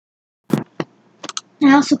And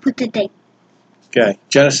I also put the date. Okay,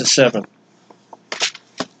 Genesis 7.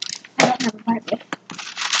 I don't have a Bible.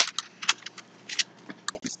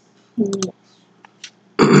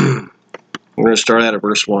 We're going to start out at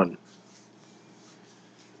verse 1.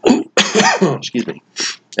 Excuse me.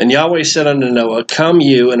 And Yahweh said unto Noah, Come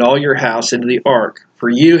you and all your house into the ark, for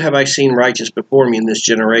you have I seen righteous before me in this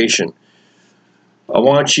generation. I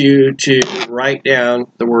want you to write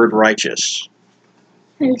down the word righteous.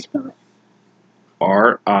 How do you spell it?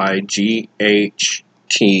 R-I-G-H-T.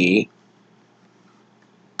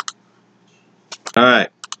 Alright.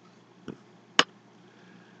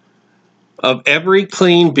 Of every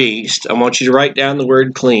clean beast, I want you to write down the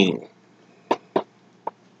word clean.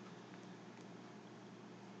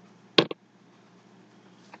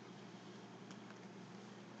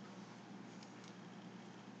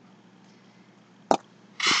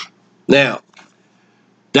 Now,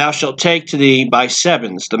 thou shalt take to thee by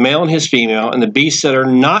sevens the male and his female, and the beasts that are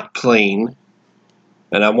not clean,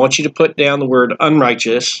 and I want you to put down the word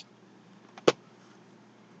unrighteous.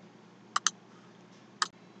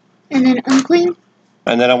 And then unclean?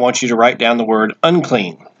 And then I want you to write down the word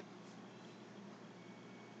unclean.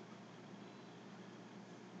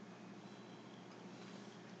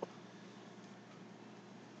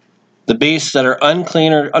 The beasts that are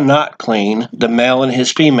unclean or not clean, the male and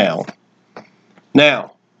his female.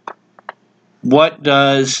 Now, what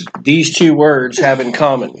does these two words have in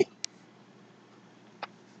common?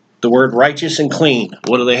 The word righteous and clean,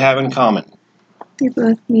 what do they have in common? They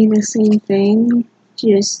both mean the same thing,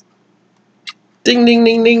 just... Ding, ding,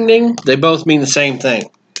 ding, ding, ding. They both mean the same thing.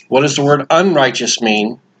 What does the word unrighteous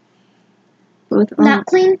mean? both Not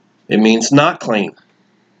clean? It means not clean.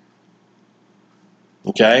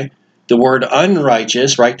 Okay? The word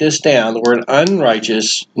unrighteous, write this down, the word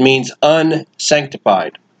unrighteous means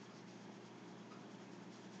unsanctified.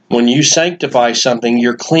 When you sanctify something,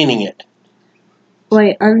 you're cleaning it.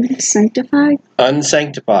 Wait, unsanctified?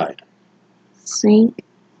 Unsanctified. Saint?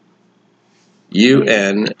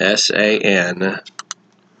 U-N-S-A-N.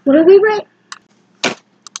 What do we write?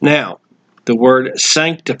 Now, the word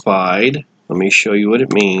sanctified, let me show you what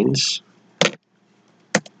it means.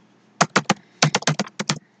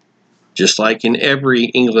 Just like in every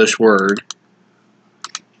English word,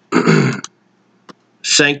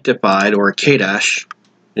 sanctified, or Kadosh,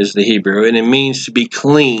 is the Hebrew, and it means to be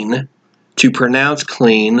clean, to pronounce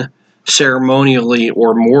clean, ceremonially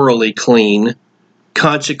or morally clean,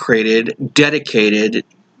 consecrated, dedicated,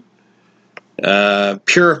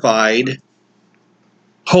 purified,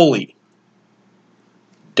 holy.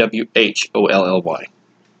 W-H-O-L-L-Y.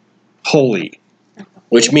 Holy.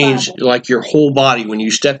 Which means like your whole body. When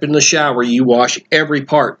you step in the shower, you wash every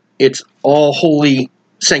part. It's all holy,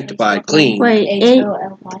 sanctified, clean. Wait,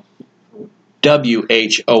 H-O-L-Y.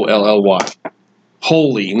 W-H-O-L-L-Y.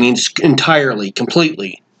 Holy means entirely,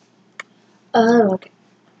 completely. Oh, okay.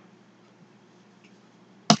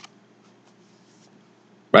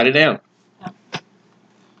 Write it down.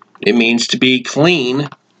 It means to be clean,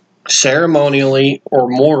 ceremonially or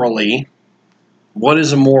morally. What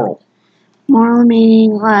is a moral? moral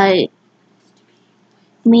meaning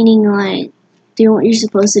do what you're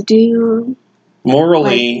supposed to do.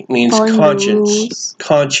 Morally means following the conscience. rules.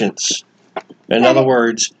 Conscience. In other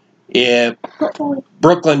words, if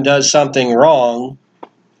Brooklyn does something wrong,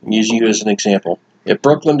 I'm using you as an example. If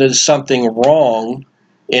Brooklyn does something wrong,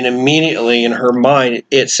 and immediately in her mind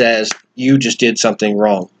it says, you just did something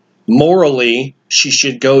wrong. Morally, she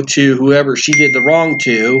should go to whoever she did the wrong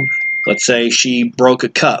to. Let's say she broke a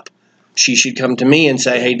cup. She should come to me and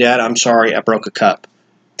say, hey, Dad, I'm sorry, I broke a cup.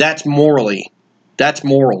 That's morally. That's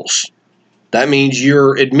morals. That means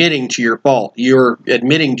you're admitting to your fault. You're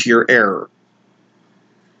admitting to your error.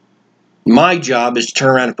 My job is to turn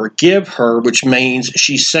around and forgive her, which means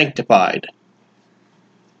she's sanctified.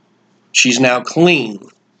 She's now clean.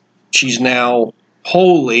 She's now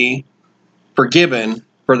wholly forgiven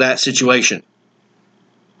for that situation.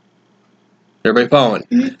 Everybody following?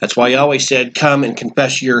 Mm-hmm. That's why Yahweh said, come and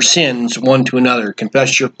confess your sins one to another.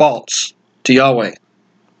 Confess your faults to Yahweh,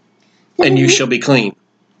 and you shall be clean.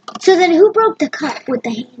 So then who broke the cup with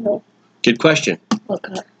the handle? Good question. What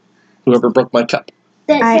cup? Whoever broke my cup.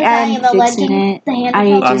 That says I am a legend. It. The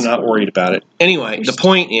handle. I'm not worried about it. Anyway, the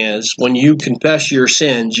point is, when you confess your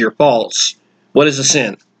sins, your faults, what is a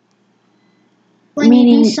sin? When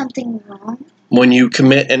you do something wrong. When you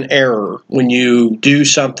commit an error. When you do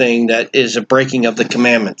something that is a breaking of the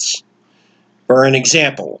commandments. For an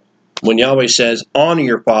example, when Yahweh says, honor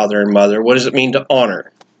your father and mother, what does it mean to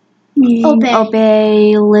honor?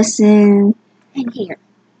 Obey, listen. And hear.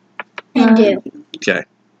 And do. Okay,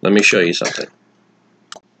 let me show you something.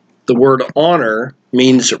 the word honor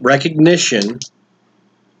means recognition.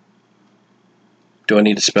 Do I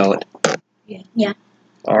need to spell it? Yeah.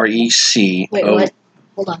 R-E-C-O. Wait, what?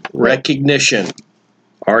 Hold on. Recognition.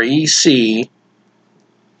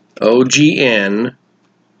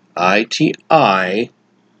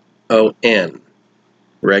 R-E-C-O-G-N-I-T-I-O-N.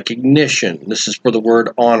 Recognition. This is for the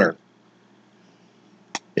word honor.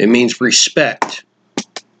 It means respect.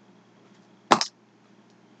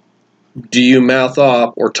 Do you mouth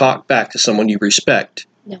off or talk back to someone you respect?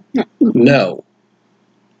 No. No.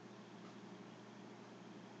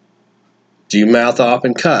 Do you mouth off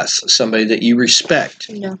and cuss somebody that you respect?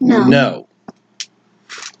 No. No.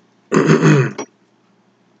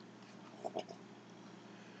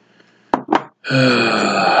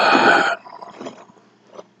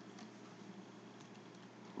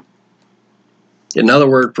 Another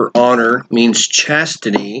word for honor means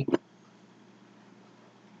chastity.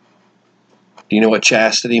 Do you know what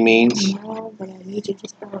chastity means? No, but I need you to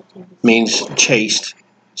spell it to me. Means chaste.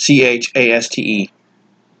 C-H-A-S-T-E.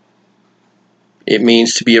 It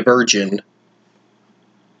means to be a virgin.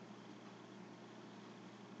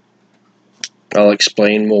 I'll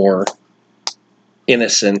explain more.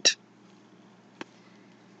 Innocent.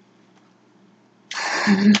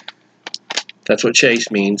 That's what chaste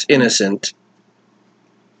means. Innocent.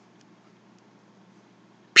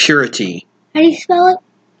 Purity. How do you spell it?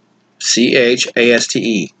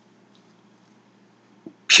 C-H-A-S-T-E.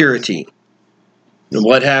 Purity. And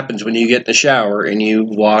what happens when you get in the shower and you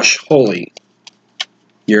wash holy?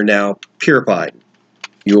 You're now purified.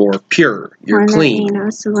 You're pure. You're clean. That mean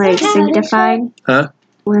also like sanctified? Huh?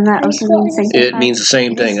 Wouldn't that also mean sanctified? It means the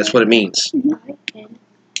same thing. That's what it means.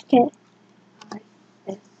 Okay.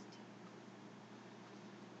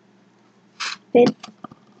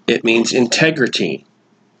 It means integrity.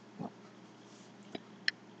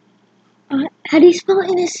 How do you spell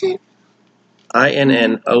innocent?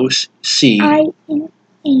 I-N-N-O-C.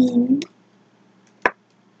 I-N-N.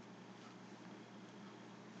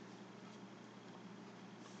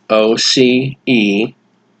 O-C-E-N-T.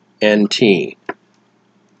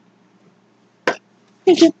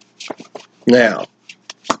 Thank you. Now,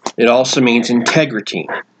 it also means integrity.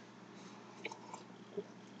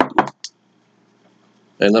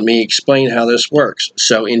 And let me explain how this works.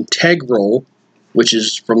 So integral, which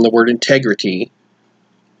is from the word integrity,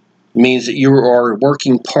 means that you are a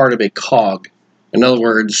working part of a cog. In other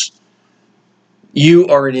words, you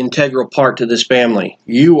are an integral part to this family.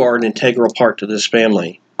 You are an integral part to this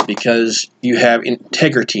family because you have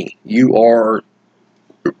integrity. You are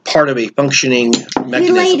part of a functioning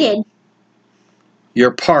mechanism. Related.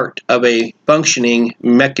 You're part of a functioning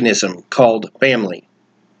mechanism called family.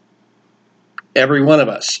 Every one of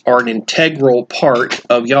us are an integral part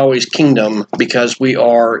of Yahweh's kingdom because we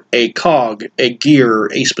are a cog, a gear,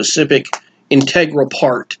 a specific integral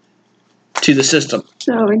part to the system.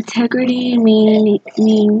 So integrity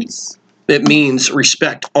means... It means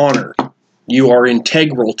respect, honor. You are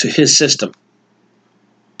integral to his system.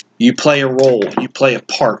 You play a role. You play a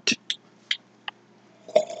part.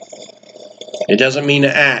 It doesn't mean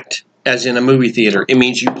to act as in a movie theater. It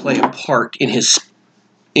means you play a part in his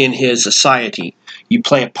society. You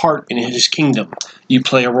play a part in his kingdom. You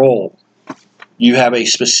play a role. You have a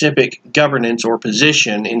specific governance or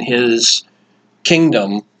position in his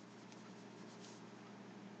kingdom.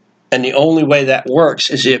 And the only way that works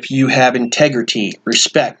is if you have integrity,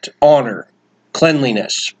 respect, honor,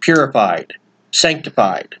 cleanliness, purified,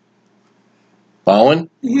 sanctified. Following?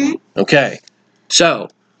 Mm-hmm. Okay. So,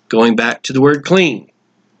 going back to the word clean.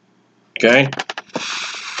 Okay?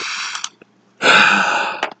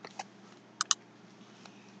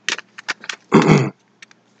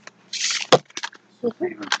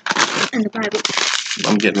 And the Bible.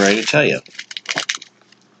 I'm getting ready to tell you.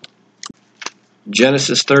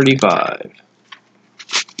 Genesis 35.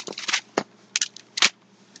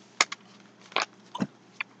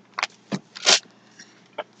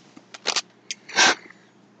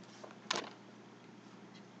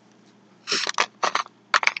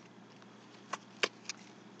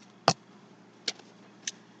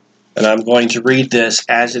 And I'm going to read this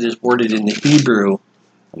as it is worded in the Hebrew.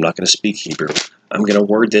 I'm not going to speak Hebrew. I'm going to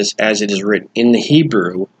word this as it is written in the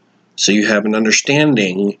Hebrew so you have an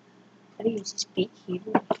understanding. How do you speak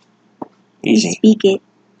Hebrew? Easy. Speak it.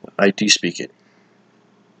 I do speak it.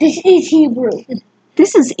 This is Hebrew.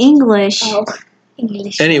 This is English. Oh,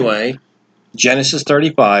 English. Anyway, Genesis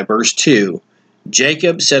 35, verse 2.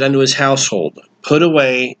 Jacob said unto his household, put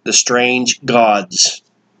away the strange gods.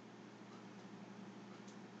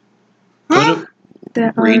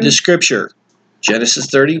 Read the scripture. Genesis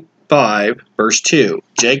 35, verse 2.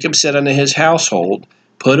 Jacob said unto his household,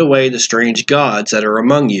 Put away the strange gods that are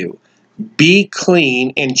among you. Be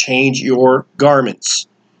clean and change your garments.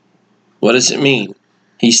 What does it mean?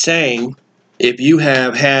 He's saying, if you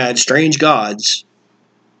have had strange gods,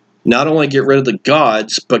 not only get rid of the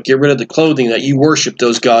gods, but get rid of the clothing that you worship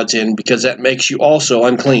those gods in, because that makes you also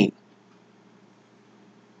unclean.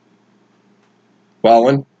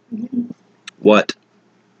 Following? Mm-hmm. What?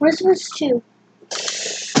 Where's verse 2?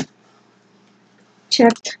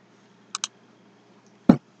 Checked.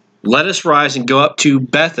 Let us rise and go up to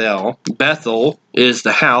Bethel. Bethel is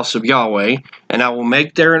the house of Yahweh, and I will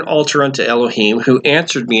make there an altar unto Elohim, who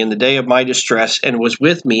answered me in the day of my distress, and was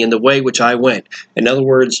with me in the way which I went. In other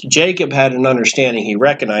words, Jacob had an understanding. He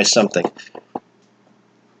recognized something.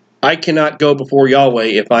 I cannot go before Yahweh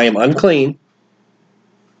if I am unclean,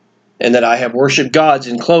 and that I have worshipped gods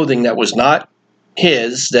in clothing that was not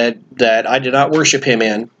his, that I did not worship him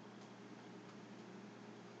in.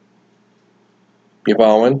 You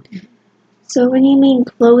following? So when you mean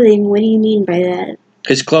clothing, what do you mean by that?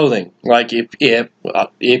 His clothing. Like if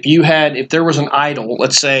there was an idol,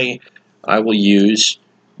 let's say I will use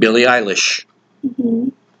Billie Eilish. Mm-hmm.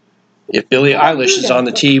 If Billie Eilish is on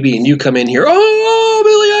the TV and you come in here, oh,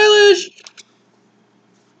 Billie Eilish,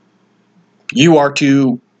 you are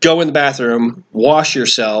to go in the bathroom, wash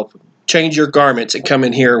yourself, change your garments, and come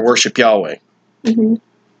in here and worship Yahweh. Mm-hmm.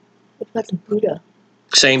 What about the Buddha?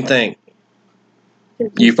 Same thing.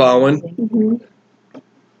 You following? Mm-hmm.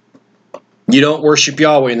 You don't worship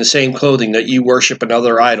Yahweh in the same clothing that you worship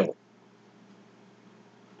another idol.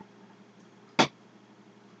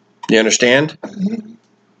 You understand? Mm-hmm.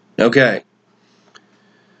 Okay.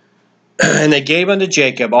 And they gave unto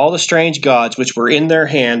Jacob all the strange gods which were in their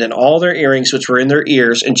hand, and all their earrings which were in their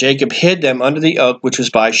ears, and Jacob hid them under the oak which was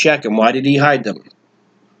by Shechem. Why did he hide them?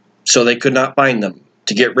 So they could not find them,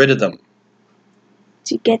 to get rid of them,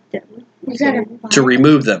 To get them. Is that a to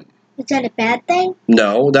remove them. Is that a bad thing?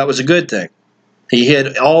 No, that was a good thing. He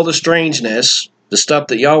hid all the strangeness, the stuff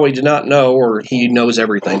that Yahweh did not know, or he knows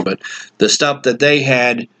everything, but the stuff that they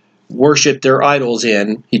had worshipped their idols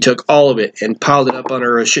in, he took all of it and piled it up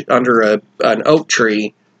under an oak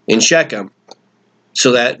tree in Shechem,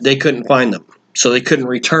 so that they couldn't find them, so they couldn't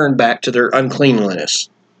return back to their uncleanliness.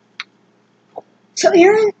 So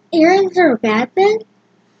earrings are a bad thing?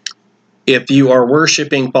 If you are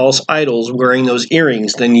worshiping false idols wearing those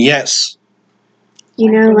earrings, then yes,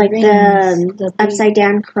 You know, like rings, the upside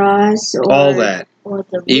down cross, or all that. Or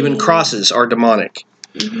the Even rings, crosses are demonic.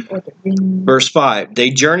 Mm-hmm. or the rings. Verse 5, they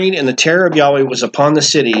journeyed, and the terror of Yahweh was upon the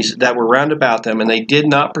cities that were round about them, and they did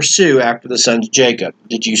not pursue after the sons of Jacob.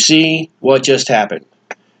 Did you see what just happened?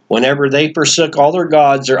 Whenever they forsook all their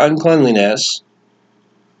gods, their uncleanliness,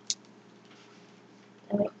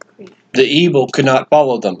 the evil could not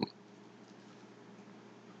follow them,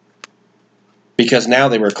 because now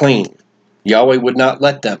they were clean. Yahweh would not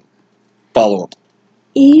let them follow them.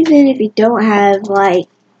 Even if you don't have like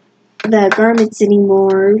the garments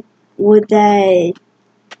anymore, would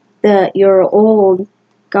your old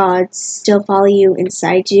gods still follow you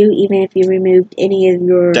inside you, even if you removed any of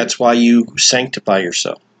your That's why you sanctify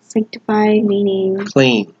yourself. sanctify, meaning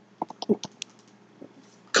Clean.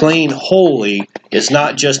 Clean, holy is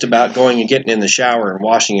not just about going and getting in the shower and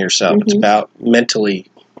washing yourself. It's about mentally,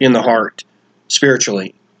 in the heart,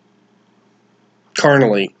 spiritually,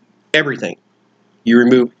 carnally, everything. You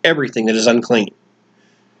remove everything that is unclean.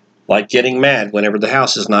 Like getting mad whenever the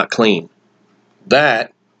house is not clean.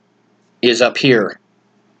 That is up here.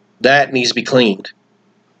 That needs to be cleaned.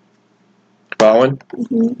 Following?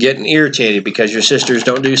 Mm-hmm. Getting irritated because your sisters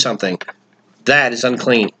don't do something. That is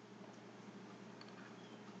unclean.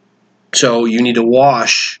 So you need to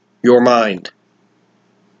wash your mind.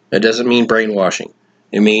 That doesn't mean brainwashing.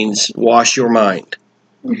 It means wash your mind.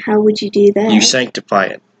 How would you do that? You sanctify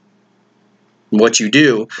it. What you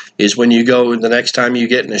do is when you go the next time you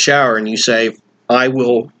get in the shower and you say, I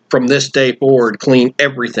will from this day forward clean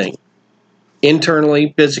everything.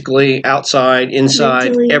 Internally, physically, outside,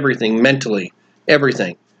 inside, Mentally. everything, mentally,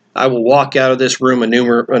 everything. I will walk out of this room a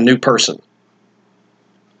new person.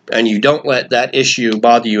 And you don't let that issue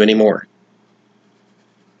bother you anymore.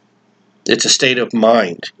 It's a state of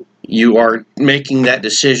mind. You are making that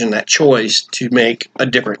decision, that choice to make a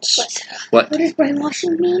difference. What does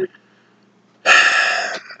brainwashing mean?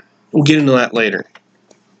 We'll get into that later.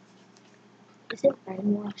 Is it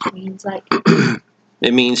brainwash means like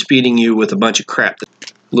It means feeding you with a bunch of crap.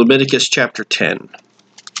 Leviticus chapter 10.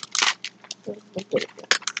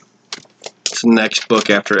 It's the next book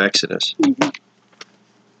after Exodus. Mm-hmm.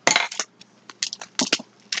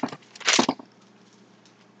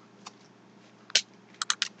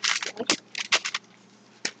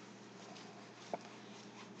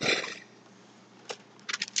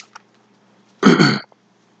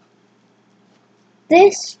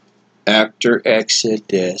 this? After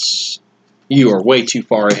Exodus. You are way too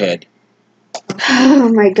far ahead.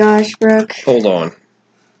 Oh my gosh, Brooke. Hold on.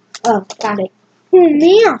 Oh, got it.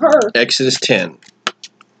 Me or her? Exodus 10.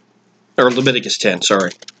 Or Leviticus 10,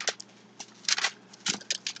 sorry.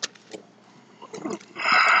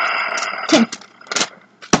 10.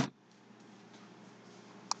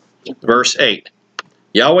 Verse 8.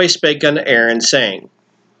 Yahweh spake unto Aaron, saying,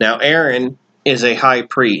 Now Aaron is a high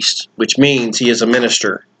priest, which means he is a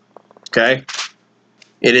minister. Okay?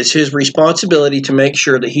 It is his responsibility to make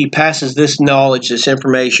sure that he passes this knowledge, this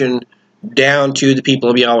information, down to the people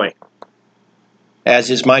of Yahweh.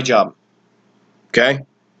 As is my job. Okay?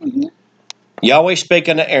 Mm-hmm. Yahweh spake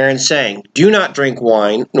unto Aaron, saying, Do not drink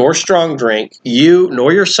wine, nor strong drink, you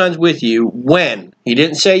nor your sons with you, when? He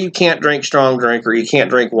didn't say you can't drink strong drink or you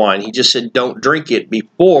can't drink wine. He just said don't drink it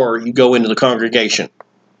before you go into the congregation.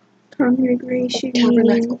 Congregation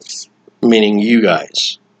Tabernacles. Meaning you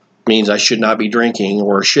guys. Means I should not be drinking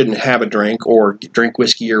or shouldn't have a drink or drink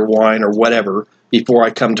whiskey or wine or whatever before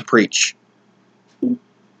I come to preach. And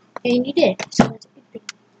you did. So that's a good thing.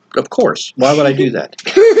 Of course. Why would I do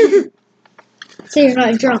that? So you're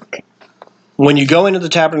not drunk. When you go into the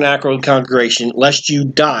tabernacle of the congregation, lest you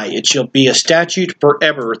die, it shall be a statute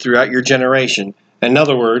forever throughout your generation. In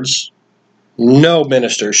other words, no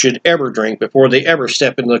minister should ever drink before they ever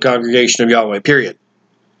step into the congregation of Yahweh, period.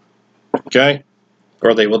 Okay?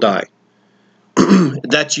 Or they will die.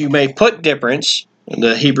 That you may put difference,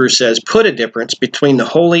 the Hebrew says, put a difference between the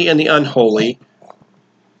holy and the unholy.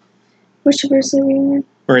 Which verse are we in?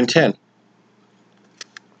 We're in 10.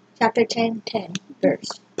 Chapter 10, verse.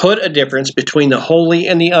 Put a difference between the holy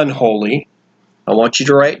and the unholy. I want you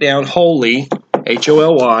to write down holy,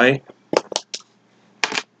 H-O-L-Y.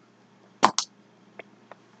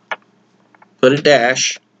 Put a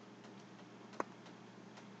dash.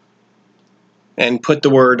 And put the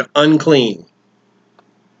word unclean.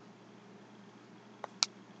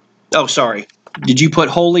 Oh, sorry. Did you put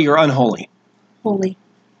holy or unholy? Holy.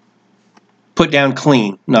 Put down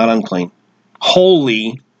clean, not unclean.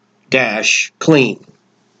 Holy dash clean.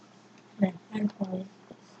 Then unholy.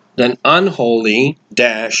 Then unholy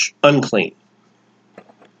dash unclean.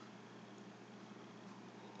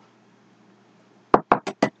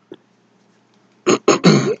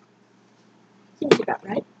 Seems about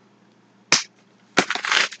right.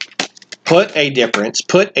 Put a difference,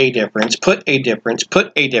 put a difference, put a difference,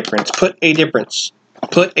 put a difference, put a difference,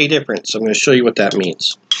 put a difference. I'm going to show you what that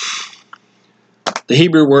means. The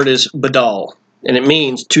Hebrew word is badal, and it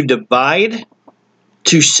means to divide,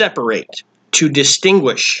 to separate, to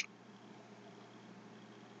distinguish.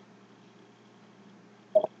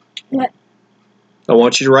 What? I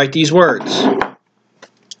want you to write these words.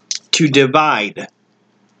 To divide.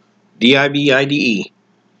 D-I-V-I-D-E.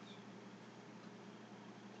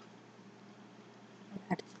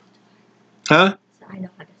 Huh? I know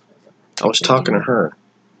how to spell it. I was talking to her.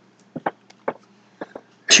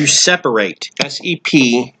 To separate.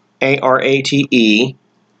 S-E-P-A-R-A-T-E.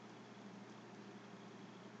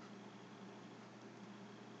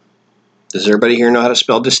 Does everybody here know how to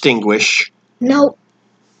spell distinguish? Nope.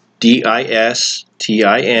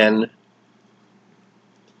 D-I-S-T-I-N.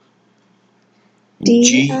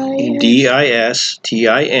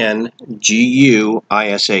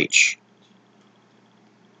 D-I-S-T-I-N-G-U-I-S-H.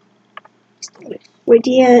 Wait,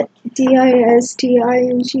 D-I-S-T-I-N-G-N.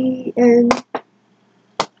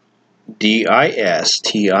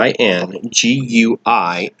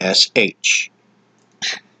 D-I-S-T-I-N-G-U-I-S-H.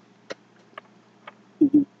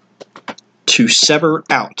 To sever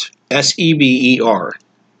out. S-E-V-E-R.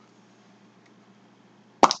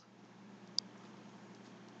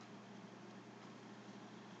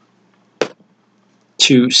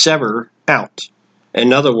 To sever out.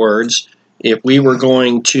 In other words, if we were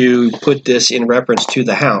going to put this in reference to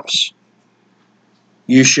the house,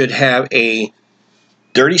 you should have a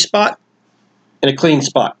dirty spot and a clean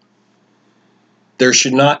spot. There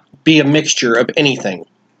should not be a mixture of anything.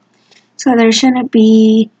 So there shouldn't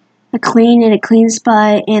be a clean and a clean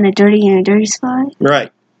spot and a dirty spot?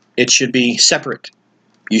 Right. It should be separate.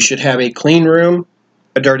 You should have a clean room,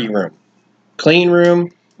 a dirty room. Clean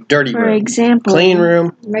room, dirty room. For example. Clean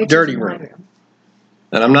room, Right dirty to my room.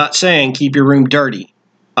 And I'm not saying keep your room dirty.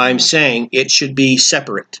 I'm saying it should be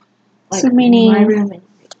separate. Like So meaning- my room and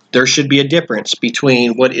There should be a difference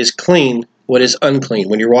between what is clean, what is unclean.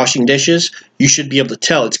 When you're washing dishes, you should be able to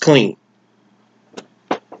tell it's clean.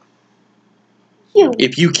 You.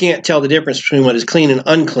 If you can't tell the difference between what is clean and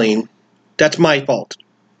unclean, that's my fault.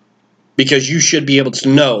 Because you should be able to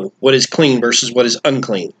know what is clean versus what is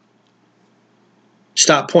unclean.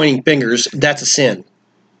 Stop pointing fingers. That's a sin.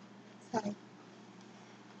 sorry.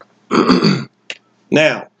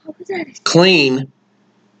 Now, How was that? clean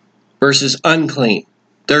versus unclean.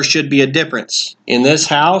 There should be a difference. In this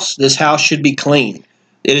house should be clean.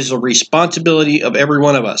 It is a responsibility of every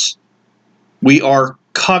one of us. We are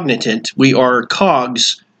cognizant. We are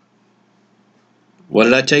cogs. What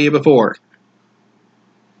did I tell you before?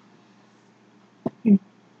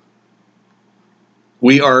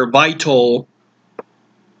 We are vital.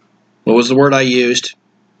 What was the word I used?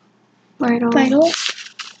 Vital.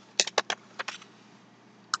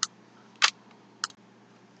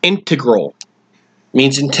 Integral.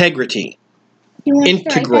 Means integrity. You want to write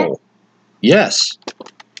that? Integral. Yes.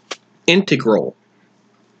 Integral.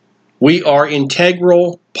 We are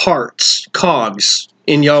integral parts, cogs,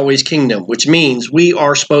 in Yahweh's kingdom, which means we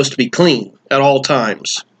are supposed to be clean at all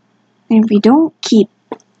times. And if we don't keep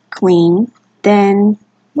clean, then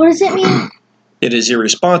What does it mean? It is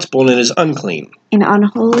irresponsible and it is unclean an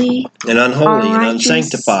unholy, and unholy and Unrighteous.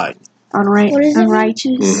 unsanctified. What does it mean?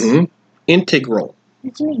 unrighteous. Integral.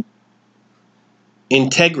 What does it mean?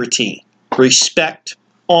 Integrity, respect,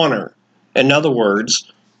 honor. In other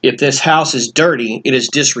words, if this house is dirty, it is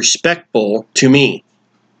disrespectful to me.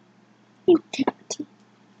 Integrity.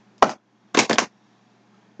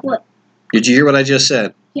 What? Did you hear what I just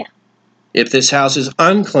said? Yeah. If this house is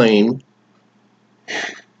unclean,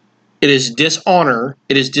 it is dishonor,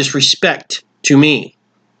 it is disrespect to me.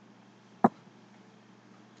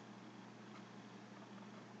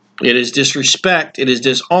 It is disrespect, it is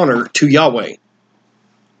dishonor to Yahweh.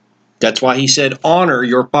 That's why he said, honor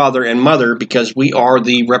your father and mother, because we are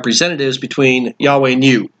the representatives between Yahweh and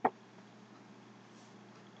you.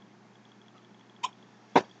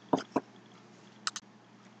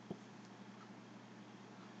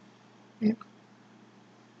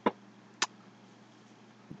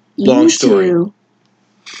 Long You story. too.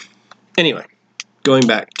 Anyway, going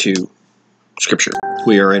back to Scripture,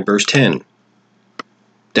 we are in verse 10.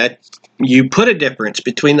 That you put a difference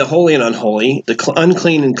between the holy and unholy, the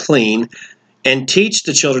unclean and clean, and teach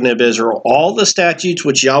the children of Israel all the statutes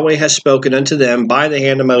which Yahweh has spoken unto them by the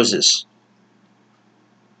hand of Moses.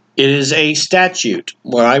 It is a statute.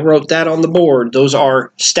 When I wrote that on the board, those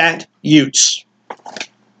are statutes.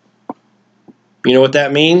 You know what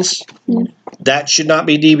that means? Mm. That should not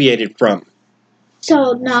be deviated from.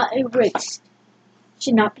 So not erased.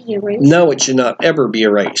 Should not be erased. No, it should not ever be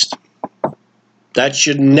erased. That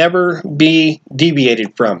should never be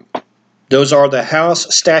deviated from. Those are the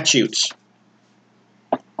house statutes.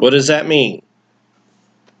 What does that mean?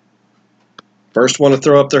 First one to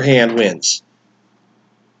throw up their hand wins.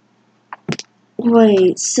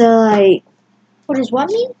 Wait, so like, What does what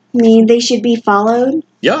mean? they should be followed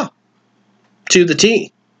Yeah. To the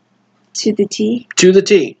T. to the T? To the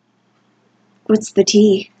T. What's the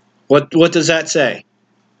T? What does that say?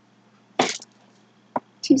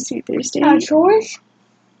 Tuesday, Thursday. Chores?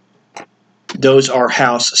 Those are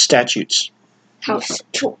house statutes. House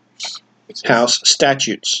chores. House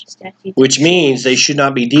statutes. Statute. Which means they should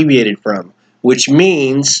not be deviated from. Which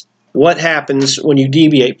means what happens when you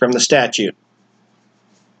deviate from the statute?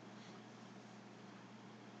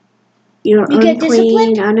 You're You get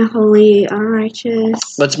unclean, unholy,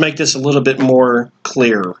 unrighteous. Let's make this a little bit more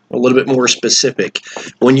clear, a little bit more specific.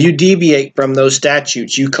 When you deviate from those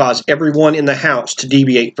statutes, you cause everyone in the house to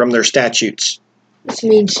deviate from their statutes. This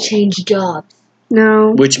means change jobs.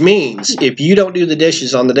 No. Which means if you don't do the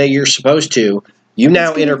dishes on the day you're supposed to, you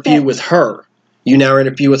now gonna interfere affect- with her. You now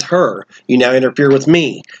interfere with her. You now interfere with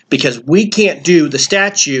me. Because we can't do the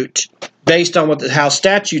statute based on what the house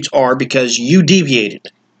statutes are because you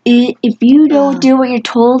deviated. If you don't do what you're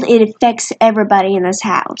told, it affects everybody in this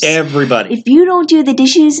house. Everybody. If you don't do the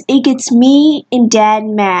dishes, it gets me and Dad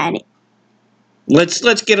mad. Let's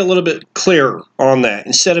get a little bit clearer on that.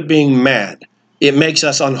 Instead of being mad, it makes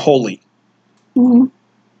us unholy. Mm-hmm.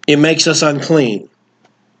 It makes us unclean.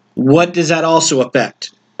 What does that also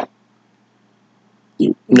affect?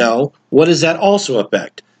 You. No. What does that also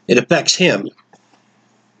affect? It affects him.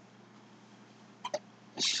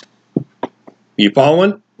 You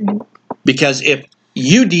following? Mm-hmm. Because if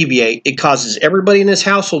you deviate, it causes everybody in this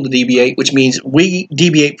household to deviate, which means we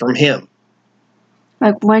deviate from him.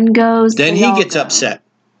 Like one goes, Then they he all gets go. upset.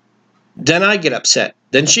 Then I get upset.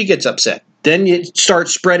 Then she gets upset. Then it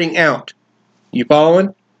starts spreading out. You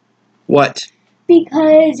following? What?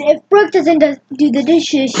 Because if Brooke doesn't do the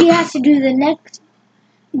dishes, she has to do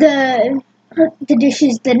the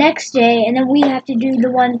dishes the next day, and then we have to do the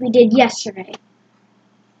ones we did yesterday.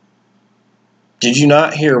 Did you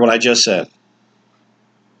not hear what I just said?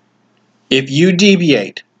 If you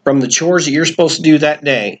deviate from the chores that you're supposed to do that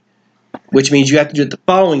day, which means you have to do it the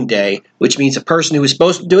following day, which means the person who was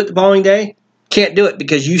supposed to do it the following day can't do it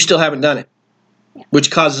because you still haven't done it, which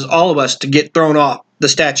causes all of us to get thrown off the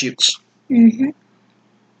statutes. Mm-hmm.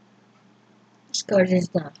 Just causes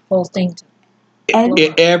the whole thing to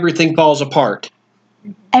Everything falls apart.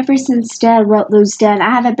 Ever since Dad wrote those down, I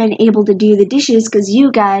haven't been able to do the dishes because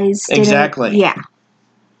you guys didn't. Exactly. Yeah.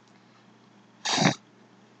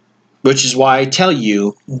 Which is why I tell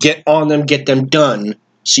you, get on them, get them done,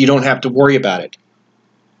 so you don't have to worry about it.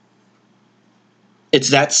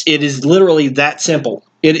 It is literally that simple.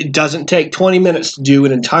 It doesn't take 20 minutes to do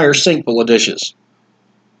an entire sink full of dishes.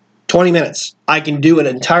 20 minutes. I can do an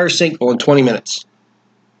entire sink full in 20 minutes.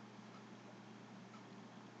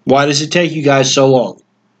 Why does it take you guys so long?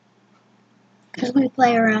 Because we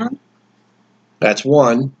play around. That's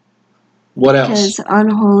one. What else? Because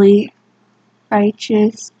unholy,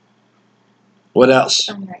 righteous, What else?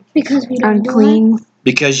 Because we don't unclean.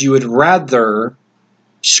 Because you would rather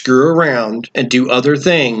screw around and do other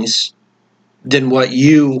things than what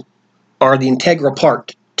you are the integral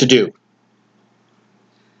part to do.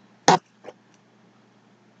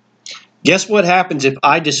 Guess what happens if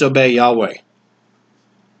I disobey Yahweh?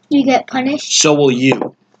 You get punished. So will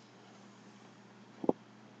you.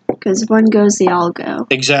 Because one goes, they all go.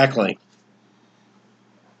 Exactly.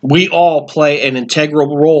 We all play an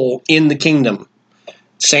integral role in the kingdom.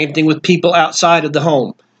 Same thing with people outside of the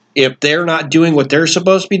home. If they're not doing what they're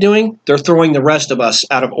supposed to be doing, they're throwing the rest of us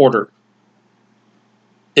out of order.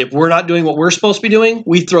 If we're not doing what we're supposed to be doing,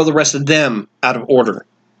 we throw the rest of them out of order.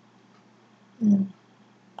 Mm.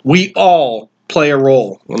 We all play a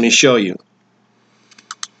role. Let me show you.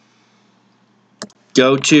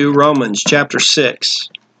 Go to Romans chapter 6.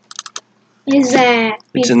 Is that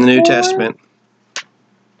It's in the New before Testament.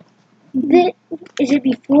 Is it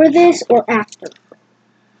before this or after?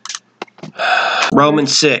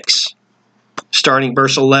 Romans 6, starting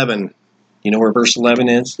verse 11. You know where verse 11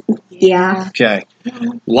 is? Yeah. Okay.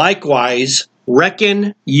 Likewise,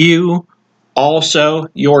 reckon you also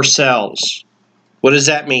yourselves. What does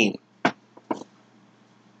that mean?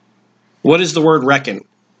 What is the word reckon?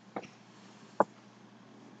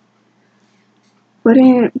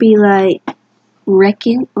 Wouldn't it be like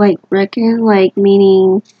reckon,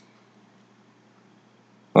 meaning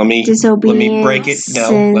Let me disobedience? break it. No,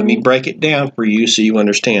 sin? let me break it down for you so you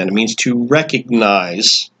understand. It means to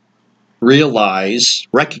recognize, to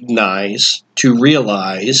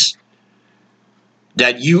realize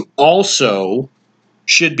that you also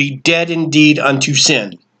should be dead indeed unto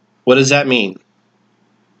sin. What does that mean?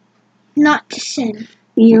 Not to sin.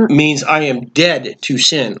 You, Means I am dead to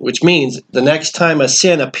sin, which means the next time a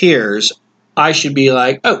sin appears, I should be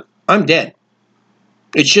like, oh, I'm dead.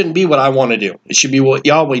 It shouldn't be what I want to do. It should be what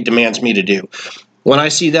Yahweh demands me to do. When I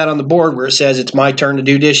see that on the board where it says it's my turn to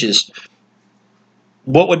do dishes,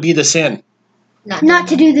 what would be the sin? Not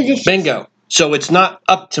to do the dishes. Bingo. So it's not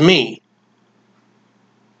up to me.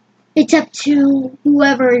 It's up to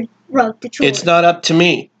whoever wrote the chores. It's not up to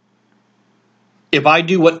me. If I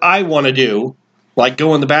do what I want to do, like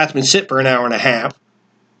go in the bathroom and sit for an hour and a half,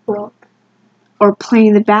 or play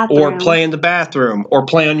in the bathroom. or play in the bathroom, or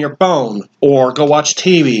play on your phone, or go watch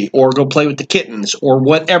TV, or go play with the kittens, or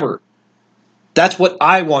whatever. That's what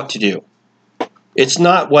I want to do. It's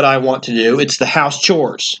not what I want to do. It's the house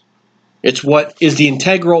chores. It's what is the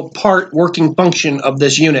integral part, working function of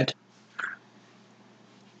this unit.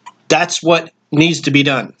 That's what needs to be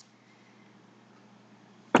done.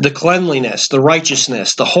 The cleanliness, the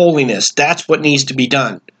righteousness, the holiness, that's what needs to be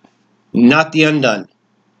done. Not the undone.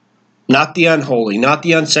 Not the unholy, not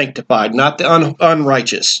the unsanctified, not the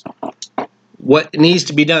unrighteous. What needs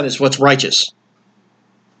to be done is what's righteous.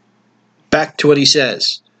 Back to what he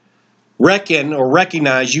says. Reckon or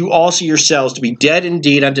recognize you also yourselves to be dead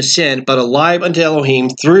indeed unto sin, but alive unto Elohim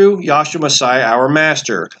through Yahshua Messiah our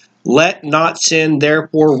Master. Let not sin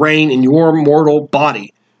therefore reign in your mortal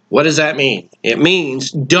body. What does that mean? It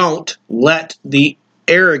means don't let the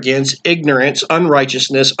arrogance, ignorance,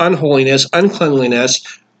 unrighteousness, unholiness, uncleanliness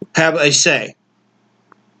have a say.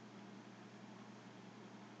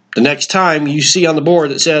 The next time you see on the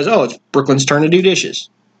board that says, oh, it's Brooklyn's turn to do dishes,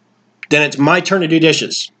 then it's my turn to do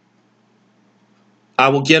dishes. I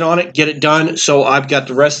will get on it, get it done, so I've got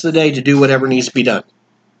the rest of the day to do whatever needs to be done.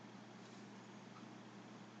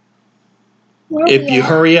 If you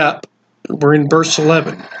hurry up, we're in verse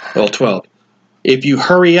 11, well, 12. If you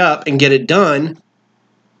hurry up and get it done,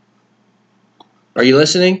 are you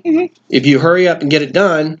listening? Mm-hmm. If you hurry up and get it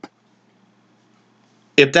done,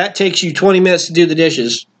 if that takes you 20 minutes to do the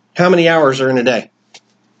dishes, how many hours are in a day?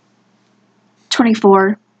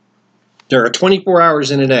 24. There are 24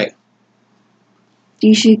 hours in a day.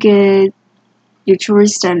 You should get your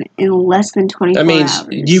chores done in less than 24 That means hours.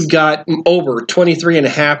 you've got over 23 and a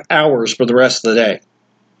half hours for the rest of the day.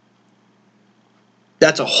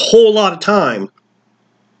 That's a whole lot of time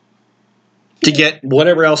to get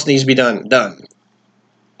whatever else needs to be done.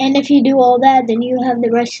 And if you do all that, then you have the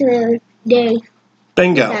rest of the day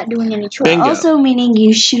Bingo. without doing any chores. Bingo. Also meaning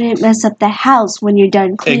you shouldn't mess up the house when you're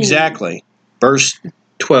done cleaning. Exactly. Verse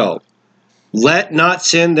 12. Let not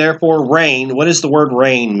sin therefore reign. What does the word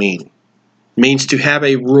reign mean? It means to have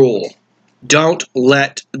a rule. Don't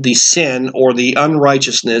let the sin or the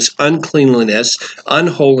unrighteousness, uncleanliness,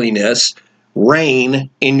 unholiness reign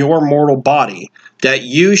in your mortal body, that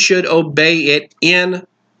you should obey it in...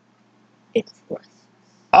 It's worse.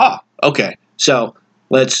 Okay. So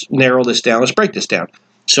let's narrow this down. Let's break this down.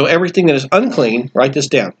 So everything that is unclean, write this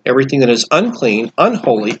down. Everything that is unclean,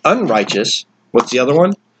 unholy, unrighteous, what's the other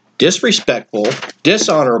one? Disrespectful,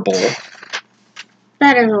 dishonorable.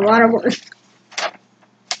 That is a lot of work.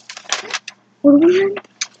 What do we have?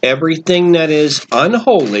 Everything that is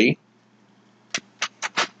unholy,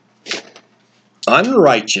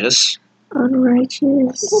 unrighteous,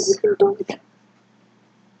 Unrighteous.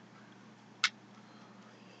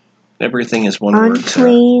 everything is one word. Sarah.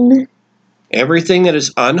 Unclean. Everything that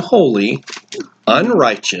is unholy,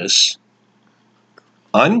 unrighteous,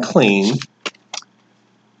 unclean,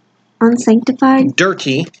 Unsanctified.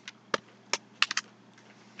 dirty,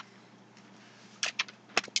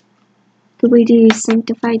 Could we do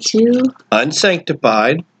sanctified too?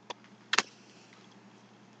 unsanctified.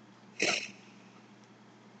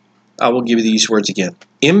 I will give you these words again.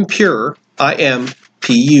 Impure,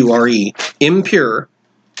 I-M-P-U-R-E, impure,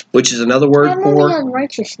 which is another word I'm only for...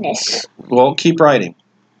 unrighteousness. Well, keep writing.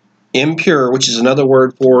 Impure, which is another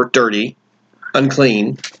word for dirty,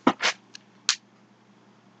 unclean.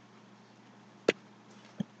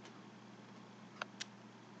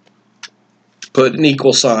 Put an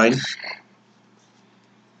equal sign.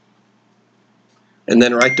 And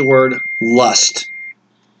then write the word lust.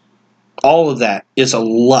 All of that is a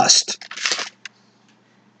lust.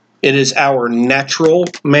 It is our natural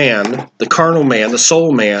man, the carnal man, the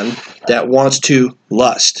soul man, that wants to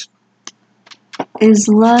lust. Is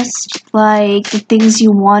lust like the things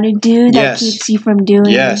you want to do that Yes. keeps you from doing?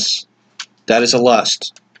 Yes, that is a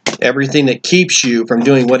lust. Everything that keeps you from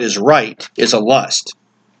doing what is right is a lust.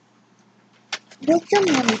 Don't tell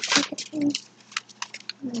me I'm a chicken.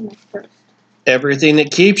 I'm a first. Everything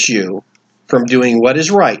that keeps you from doing what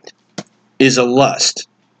is right is a lust.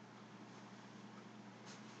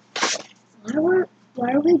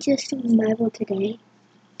 Why are we just doing Bible today?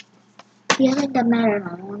 We haven't done that in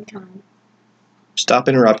a long time. Stop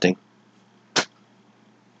interrupting.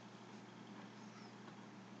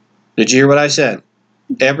 Did you hear what I said?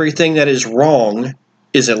 Everything that is wrong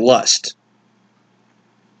is a lust.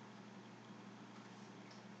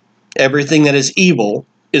 Everything that is evil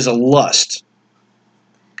is a lust.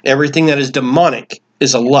 Everything that is demonic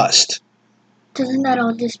is a lust. Doesn't that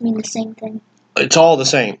all just mean the same thing? It's all the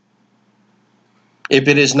same. If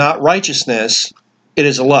it is not righteousness, it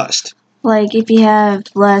is a lust. Like if you have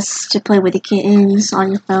lust to play with the kittens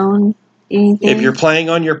on your phone, anything. If you're playing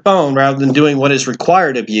on your phone rather than doing what is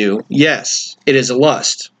required of you, yes, it is a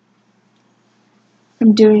lust.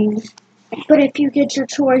 from doing. But if you get your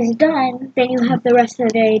chores done, then you have the rest of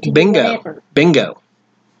the day to do whatever. Bingo.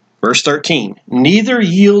 Verse 13. Neither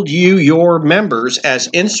yield you your members as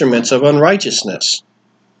instruments of unrighteousness.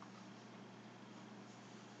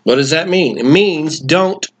 What does that mean? It means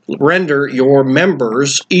don't render your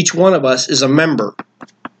members, each one of us is a member,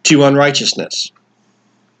 to unrighteousness.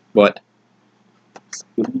 What?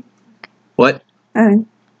 What?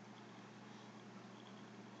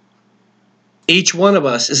 Each one of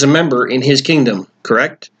us is a member in his kingdom,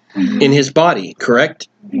 correct? Mm-hmm. In his body, correct?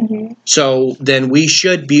 Mm-hmm. So then we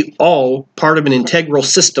should be all part of an integral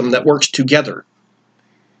system that works together.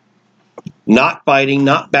 Not fighting,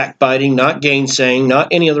 not backbiting, not gainsaying, not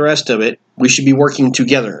any of the rest of it. We should be working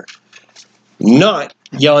together. Not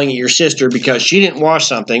yelling at your sister because she didn't wash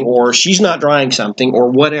something or she's not drying something or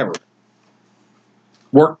whatever.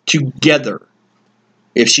 Work together.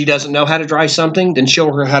 If she doesn't know how to dry something, then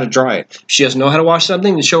show her how to dry it. If she doesn't know how to wash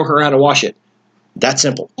something, then show her how to wash it. That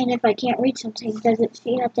simple. And if I can't read something, doesn't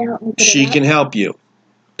she have to help me put She it can up? help you.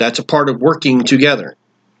 That's a part of working together.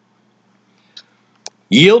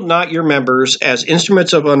 Yield not your members as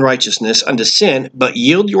instruments of unrighteousness unto sin, but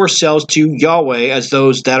yield yourselves to Yahweh as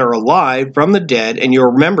those that are alive from the dead, and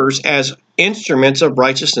your members as instruments of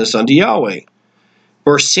righteousness unto Yahweh.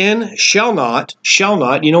 For sin shall not.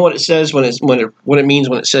 You know what it says what it means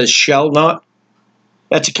when it says shall not?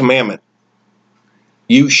 That's a commandment.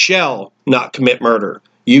 You shall not commit murder.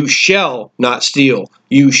 You shall not steal.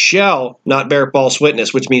 You shall not bear false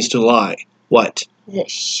witness, which means to lie. What? Is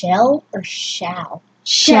it shell or shall?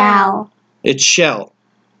 Shall. It's shall.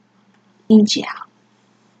 Shall.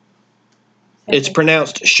 It's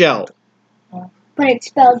pronounced shall. But it's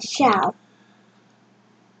spelled shall.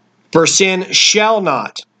 For sin shall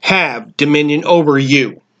not have dominion over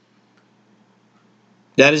you.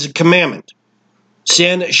 That is a commandment.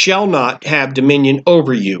 Sin shall not have dominion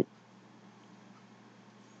over you.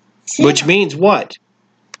 Sin, Which means what?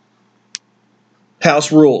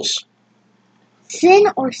 House rules. sin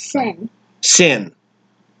or sin? Sin.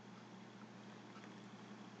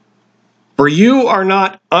 For you are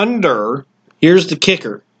not under, here's the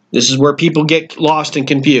kicker. This is where people get lost and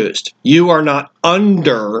confused. You are not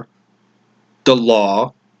under the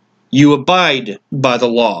law. You abide by the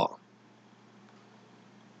law.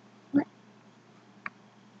 I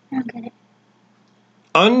don't get it.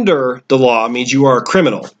 Under the law means you are a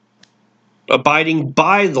criminal. Abiding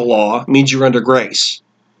by the law means you're under grace.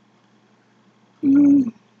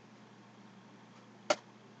 Mm.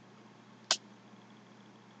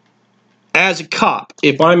 As a cop,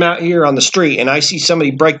 if I'm out here on the street and I see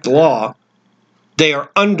somebody break the law, they are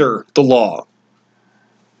under the law.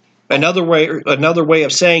 Another way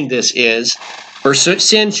of saying this is, for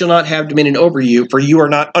sin shall not have dominion over you, for you are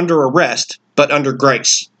not under arrest, but under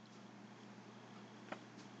grace.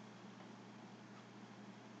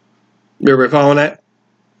 You ever following that?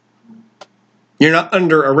 You're not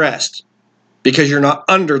under arrest because you're not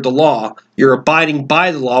under the law. You're abiding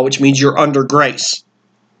by the law, which means you're under grace.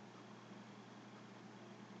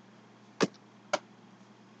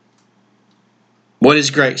 What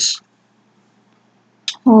is grace?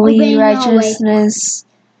 Holy Obeying righteousness.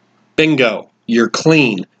 Bingo. You're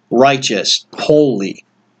clean, righteous, holy,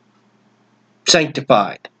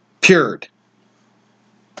 sanctified, pured.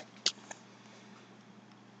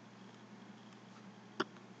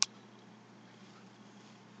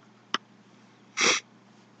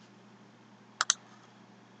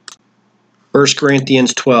 First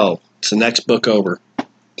Corinthians 12. It's the next book over.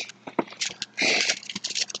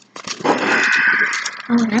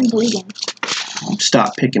 Oh, I'm bleeding.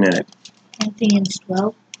 Stop picking at it. Corinthians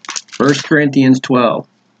 12. 1 Corinthians 12.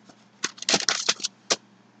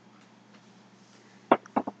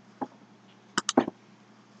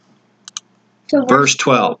 So Verse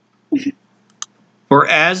 12. For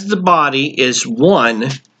as the body is one,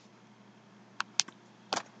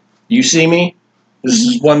 you see me? This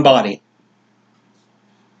is one body.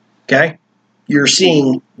 Okay? You're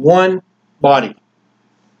seeing one body.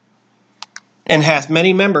 And hath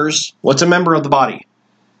many members. What's a member of the body?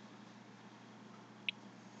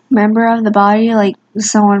 Member of the body, like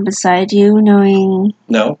someone beside you, knowing,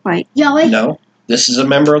 No. like, Joey? No. This is a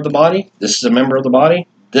member of the body. This is a member of the body.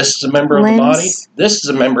 This is a member of the body. Limbs. This is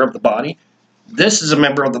a member of the body. This is a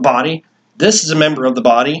member of the body. This is a member of the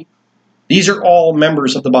body. These are all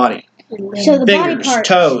members of the body. So the body Fingers, parts.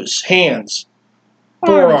 toes, hands,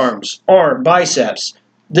 Arms. forearms, arm, biceps.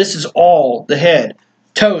 This is all the head.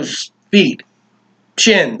 Toes, feet,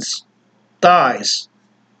 shins, thighs,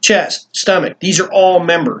 chest, stomach. These are all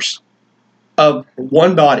members of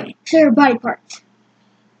one body. So they're body parts.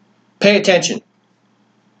 Pay attention.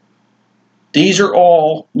 These are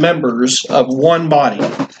all members of one body.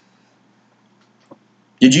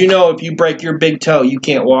 Did you know if you break your big toe, you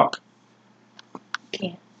can't walk?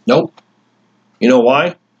 Can't. Nope. You know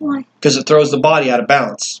why? Why? Because it throws the body out of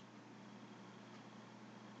balance.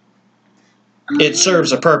 It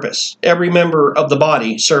serves a purpose. Every member of the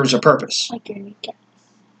body serves a purpose. Like your kneecap.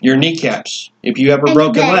 Your kneecaps. If you have a And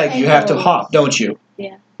broken your leg, you have to ankles. hop, don't you?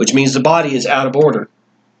 Yeah. Which means the body is out of order.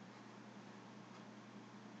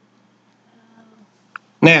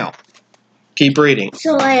 Now, keep reading.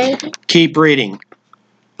 So like, Keep reading.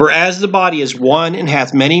 For as the body is one and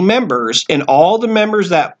hath many members, and all the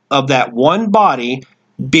members of that one body,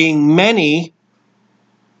 being many,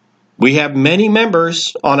 we have many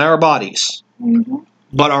members on our bodies,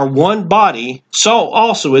 but our one body, so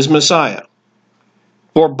also is Messiah.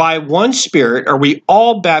 For by one Spirit are we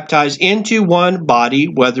all baptized into one body,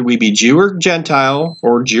 whether we be Jew or Gentile,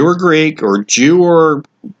 or Jew or Greek, or Jew or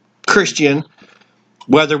Christian,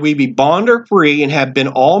 whether we be bond or free, and have been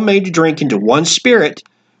all made to drink into one Spirit.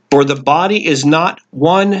 For the body is not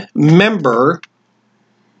one member.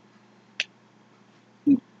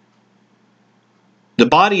 The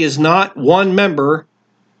body is not one member,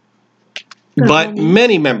 but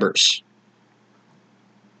many members.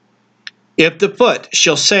 If the foot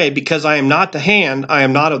shall say, because I am not the hand, I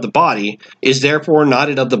am not of the body, is therefore not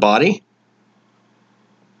it of the body?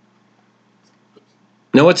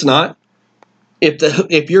 No, it's not.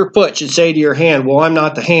 if your foot should say to your hand, well, I'm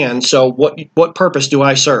not the hand, so what purpose do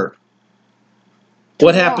I serve?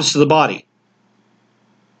 What happens to the body?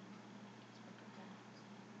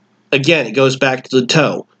 Again, it goes back to the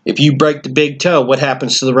toe. If you break the big toe, what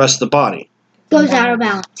happens to the rest of the body? Goes out of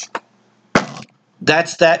balance.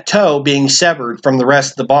 That's that toe being severed from the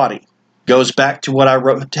rest of the body. Goes back to what I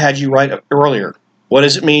had you write earlier. What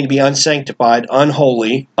does it mean to be unsanctified,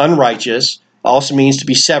 unholy, unrighteous? Also means to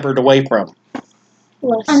be severed away from.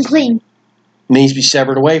 Unclean. Means to be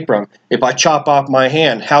severed away from. If I chop off my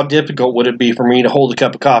hand, how difficult would it be for me to hold a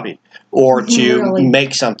cup of coffee or to Really.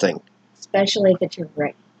 make something? Especially if it's your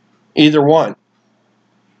right. Either one.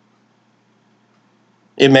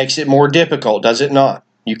 It makes it more difficult, does it not?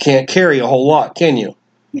 You can't carry a whole lot, can you?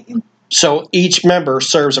 So each member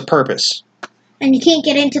serves a purpose. And you can't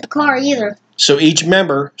get into the car either. So each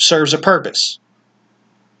member serves a purpose.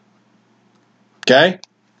 Okay?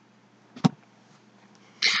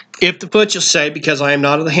 If the foot shall say, because I am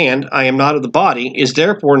not of the hand, I am not of the body, is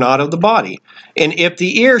therefore not of the body. And if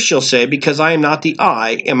the ear shall say, because I am not the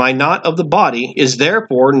eye, am I not of the body, is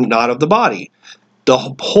therefore not of the body. The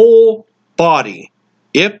whole body.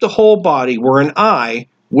 If the whole body were an eye,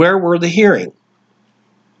 where were the hearing?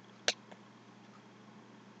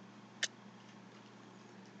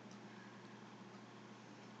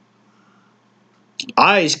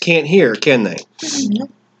 Eyes can't hear, can they?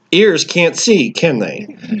 Ears can't see, can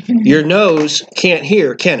they? Your nose can't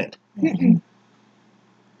hear, can it?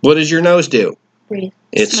 What does your nose do? Breathe.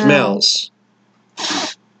 It Smell. smells.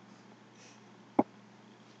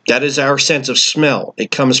 That is our sense of smell.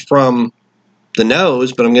 It comes from the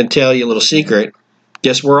nose, but I'm going to tell you a little secret.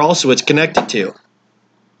 Guess where also it's connected to?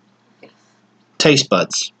 Taste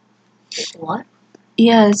buds. What?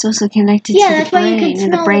 Yeah, it's also connected Yeah, to that's the why you can brain,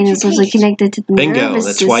 and the smell brain what is you also taste. connected to the Bingo. nervous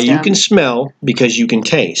That's system. why you can smell, because you can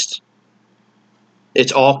taste.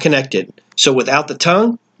 It's all connected. So without the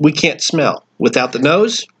tongue, we can't smell. Without the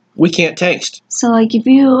nose, we can't taste. So, like, if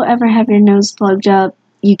you ever have your nose plugged up,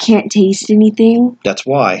 you can't taste anything. That's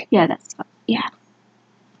why. Yeah, that's fine. Yeah.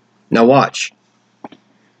 Now watch.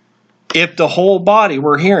 If the whole body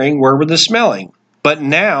were hearing, where were the smelling? But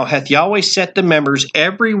now hath Yahweh set the members,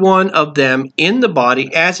 every one of them, in the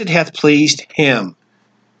body, as it hath pleased him.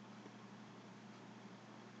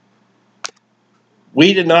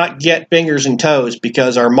 We did not get fingers and toes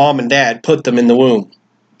because our mom and dad put them in the womb.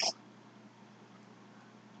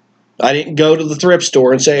 I didn't go to the thrift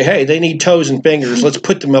store and say, hey, they need toes and fingers. Let's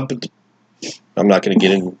put them up at the... I'm not going to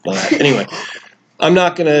get into that. Anyway, I'm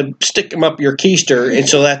not going to stick them up your keister and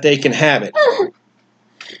so that they can have it.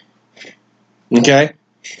 Okay?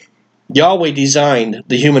 Yahweh designed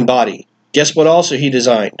the human body. Guess what also he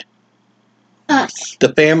designed? Us.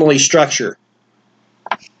 The family structure.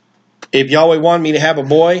 If Yahweh wanted me to have a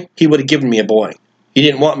boy, he would have given me a boy. He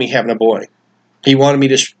didn't want me having a boy. He wanted me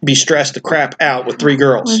to be stressed the crap out with 3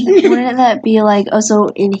 girls. Wouldn't that be, like, also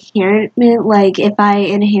inheritment? Like, if I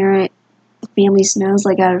inherit the family's nose,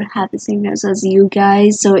 like, I would have the same nose as you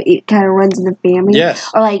guys, so it kind of runs in the family? Yes.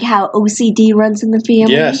 Or, like, how OCD runs in the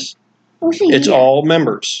family? Yes. OCD. It's all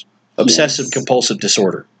members. Obsessive Yes. compulsive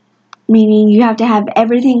disorder. Meaning you have to have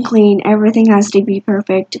everything clean, everything has to be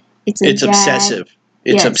perfect. It's Obsessive.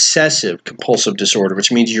 It's Yes. obsessive compulsive disorder,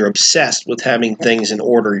 which means you're obsessed with having things in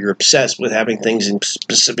order. You're obsessed with having things in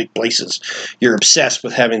specific places. You're obsessed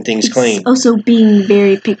with having things clean. Also being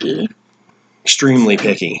very picky. Extremely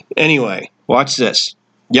picky. Anyway, watch this.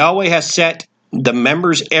 Yahweh has set the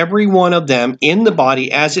members, every one of them, in the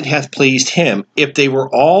body as it hath pleased him. If they were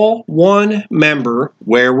all one member,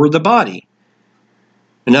 where were the body?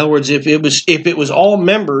 In other words, if it was all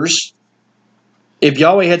members, if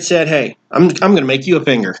Yahweh had said, hey, I'm going to make you a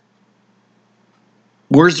finger.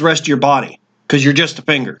 Where's the rest of your body? Because you're just a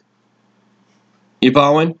finger. You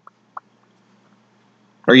following?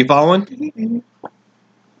 Are you following?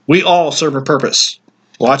 We all serve a purpose.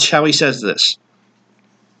 Watch how he says this.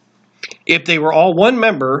 If they were all one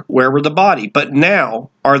member, where were the body? But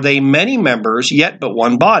now are they many members, yet but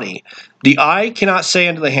one body. The eye cannot say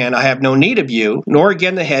unto the hand, I have no need of you, nor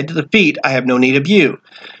again the head to the feet, I have no need of you.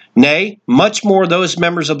 Nay, much more those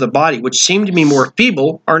members of the body which seem to be more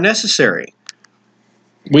feeble are necessary.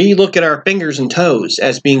 We look at our fingers and toes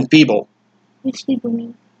as being feeble, Which people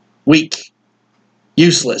mean? weak,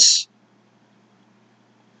 useless,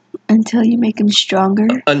 Until you make them stronger.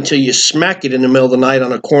 until you smack it in the middle of the night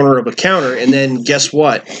on a corner of a counter, and then guess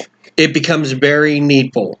what? It becomes very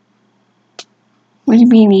needful. What do you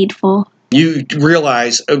mean needful? You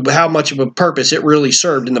realize how much of a purpose it really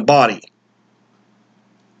served in the body.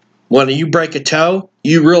 When you break a toe,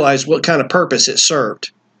 you realize what kind of purpose it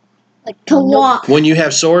served. Like To walk. When you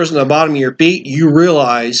have sores on the bottom of your feet, you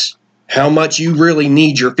realize how much you really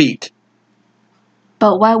need your feet.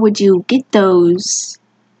 But why would you get those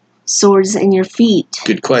sores in your feet?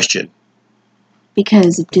 Good question.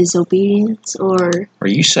 Because of disobedience or... Are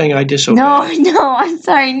you saying I disobey? No, I'm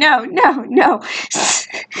sorry. No. Watch.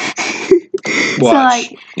 So,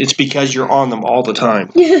 like... It's because you're on them all the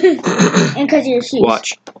time. And because of your shoes.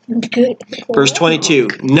 Watch. Good. Verse 22.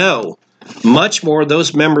 No, much more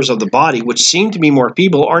those members of the body which seem to be more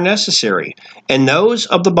feeble are necessary, and those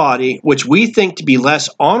of the body which we think to be less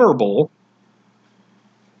honorable.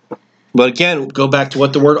 But again, go back to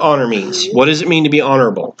what the word honor means. What does it mean to be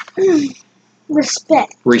honorable?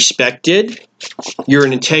 Respect. Respected. You're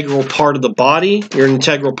an integral part of the body. You're an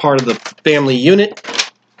integral part of the family unit.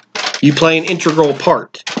 You play an integral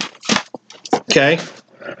part. Okay?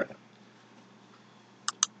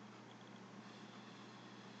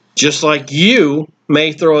 Just like you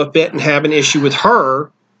may throw a fit and have an issue with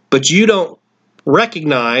her, but you don't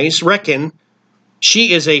reckon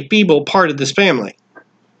she is a feeble part of this family.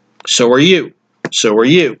 So are you. So are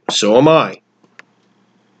you. So am I.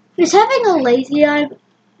 Is having a lazy eye,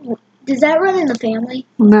 does that run in the family?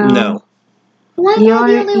 No. Why am I the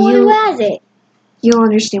only one who has it? You'll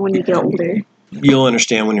understand when you get older. You'll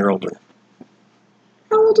understand when you're older.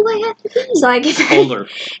 How old do I have to be? So, like, if Older.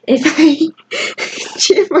 if I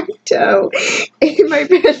jam my toe in my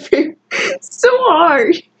bedroom so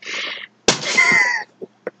hard,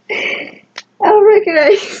 I don't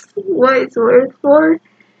recognize what it's worth for.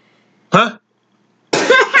 Huh?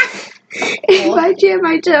 If I jam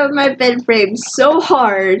my toe in my bed frame so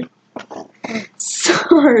hard,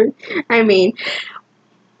 I mean,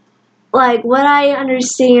 like, would I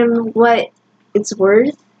understand what it's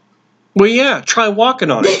worth? Well, yeah. Try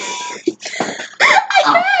walking on it.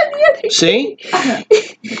 I have the other See?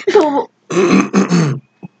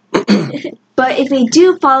 But if they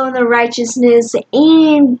do follow the righteousness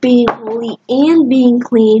and being holy and being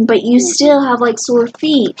clean, but you still have like sore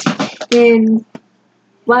feet, then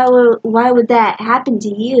why would that happen to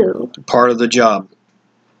you? Part of the job.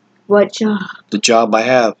 What job? The job I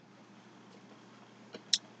have.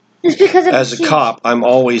 It's because of As a cop, I'm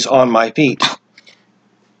always on my feet.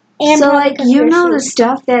 And So probably like because of you your know the shoes.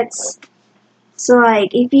 stuff that's so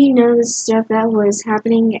like if you know the stuff that was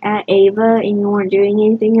happening at Ava and you weren't doing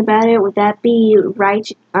anything about it, would that be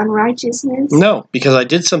unrighteousness? No, because I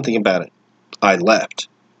did something about it. I left.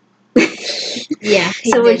 Yeah.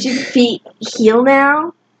 So would your feet heal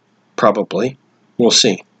now? Probably. We'll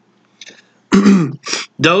see.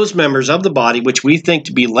 Those members of the body which we think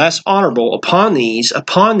to be less honorable, upon these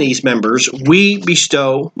members we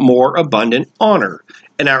bestow more abundant honor.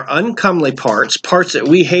 And our uncomely parts that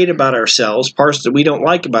we hate about ourselves, parts that we don't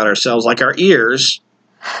like about ourselves, like our ears,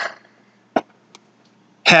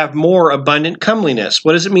 have more abundant comeliness.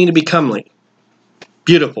 What does it mean to be comely?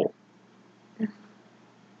 Beautiful.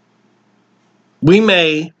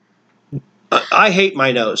 I hate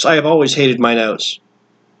my nose. I have always hated my nose.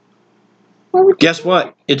 Guess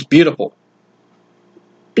what? It's beautiful.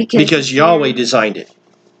 Because Yahweh designed it.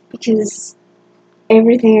 Because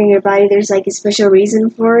everything in your body, there's like a special reason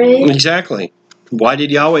for it. Exactly. Why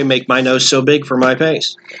did Yahweh make my nose so big for my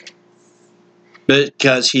face?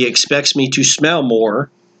 Because he expects me to smell more.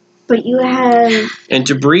 But you have... And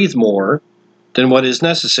to breathe more than what is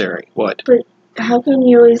necessary. What? But how come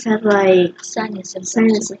you always have like Sinus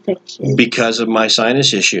infection? Because of my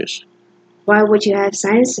sinus issues. Why would you have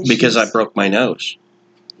sinus issues? Because I broke my nose.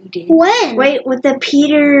 You did. When? Wait, with the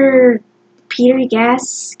Peter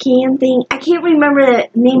gas can thing? I can't remember the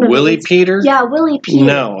name of it. Willie Peter? Yeah, Willie Peter.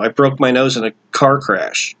 No, I broke my nose in a car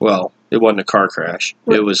crash. Well, it wasn't a car crash.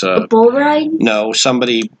 It was A bull ride? No,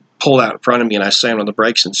 somebody pulled out in front of me and I slammed on the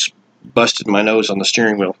brakes and busted my nose on the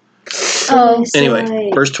steering wheel. Oh.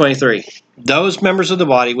 Anyway, verse 23. Those members of the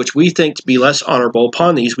body which we think to be less honorable,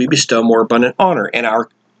 upon these we bestow more abundant honor. And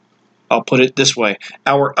I'll put it this way,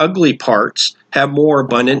 our ugly parts have more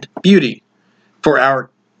abundant beauty. For our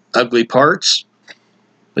ugly parts,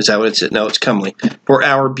 is that what it said? No, it's comely. For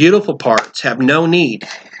our beautiful parts have no need.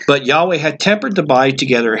 But Yahweh had tempered the body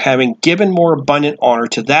together, having given more abundant honor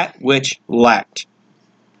to that which lacked.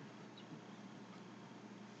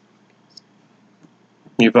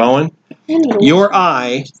 You following? Your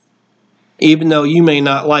eye, even though you may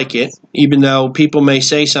not like it, even though people may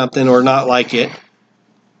say something or not like it,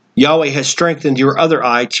 Yahweh has strengthened your other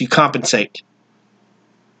eye to compensate.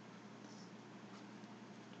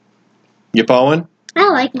 You following? I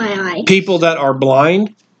like my eye. People that are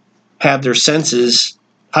blind have their senses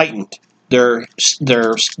heightened. The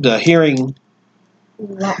hearing, A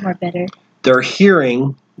lot more better. their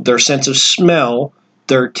hearing, their sense of smell,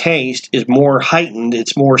 their taste is more heightened.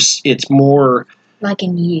 It's more Like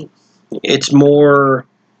in you.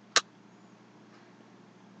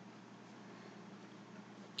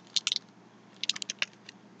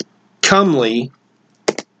 comely.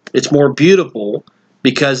 It's more beautiful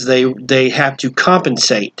because they have to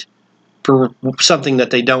compensate for something that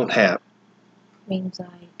they don't have. Means like.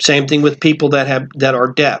 Same thing with people that are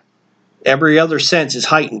deaf. Every other sense is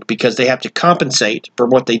heightened because they have to compensate for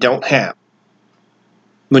what they don't have.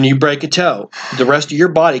 When you break a toe, the rest of your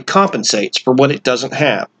body compensates for what it doesn't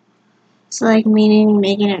have. So, like, meaning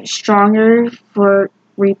making it stronger for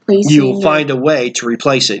replacing. You'll find a way to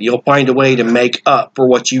replace it. You'll find a way to make up for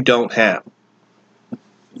what you don't have.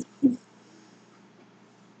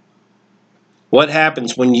 What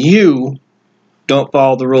happens when you don't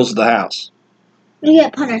follow the rules of the house? You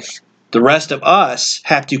get punished. The rest of us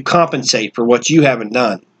have to compensate for what you haven't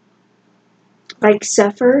done. Like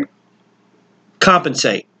suffer.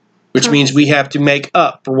 Compensate, which means we have to make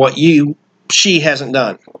up for what she hasn't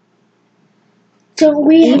done. So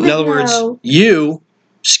we Even In other words, though- you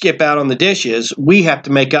skip out on the dishes, we have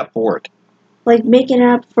to make up for it. Like making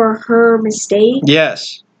up for her mistake.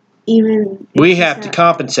 Yes. Even. We have to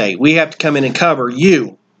compensate. We have to come in and cover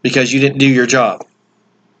you because you didn't do your job.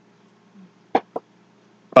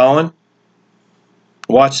 Following?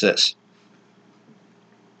 Watch this.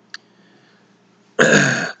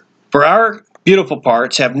 For our beautiful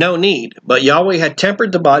parts have no need, but Yahweh had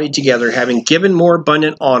tempered the body together, having given more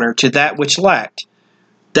abundant honor to that which lacked,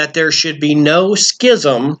 that there should be no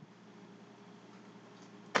schism,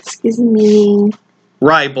 Schism meaning.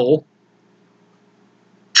 rival,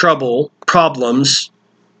 trouble, problems,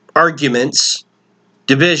 arguments,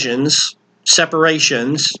 divisions,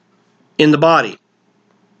 separations in the body.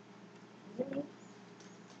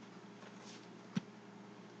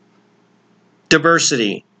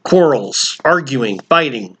 Diversity, quarrels, arguing,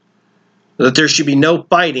 fighting. That there should be no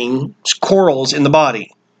fighting, quarrels in the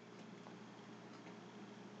body.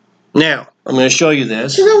 Now, I'm going to show you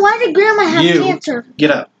this. So then why did Grandma have You. cancer? Get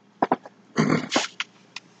up. Come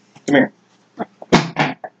here.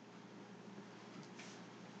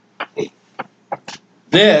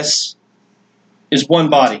 This is one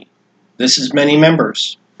body. This is many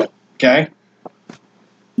members. Okay?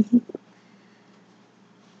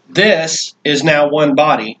 This is now one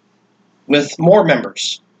body with more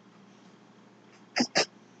members.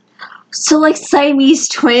 So like Siamese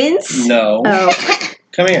twins? No. Oh.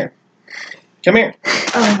 Come here. Come here.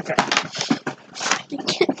 Oh.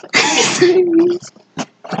 Siamese.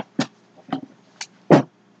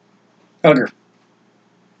 Hug her.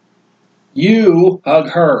 You hug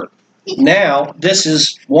her. Now, this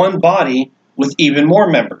is one body with even more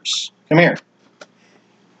members. Come here.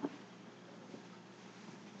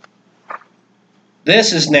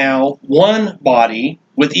 This is now one body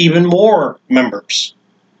with even more members.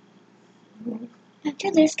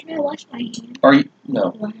 After this, can I wash my hands? Are you?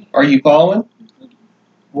 No. Why? Are you following?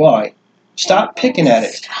 Why? Stop picking at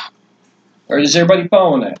it. Or is everybody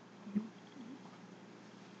following that?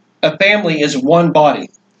 A family is one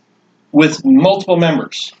body with multiple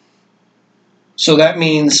members. So that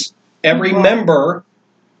means every member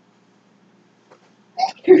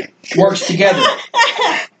works together.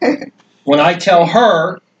 When I tell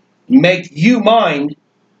her, make you mine,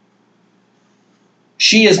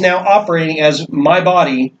 she is now operating as my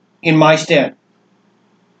body in my stead.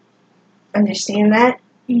 Understand that?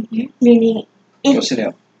 Mm-hmm. Meaning. Go sit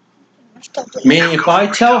down. Meaning if I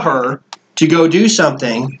tell her to go do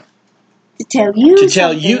something, To tell you. to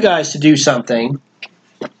tell you something. guys to do something,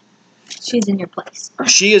 She's in your place.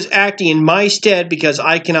 she is acting in my stead because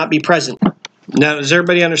I cannot be present. Now, does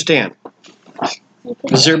everybody understand?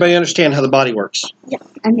 Does everybody understand how the body works?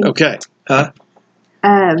 I mean. Okay. Huh?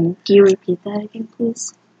 Can you repeat that again,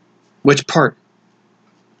 please? Which part?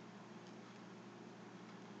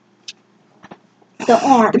 The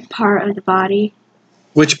arm. The part of the body.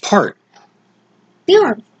 Which part? The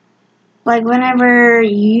arm. Like whenever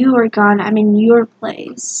you are gone, I'm in your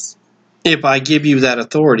place. If I give you that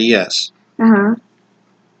authority, yes. Uh-huh.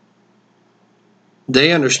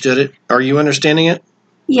 They understood it. Are you understanding it?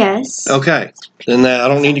 Yes. Okay. Then I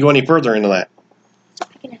don't need to go any further into that.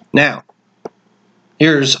 Now,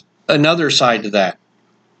 here's another side to that.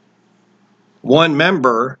 One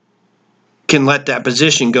member can let that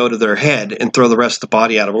position go to their head and throw the rest of the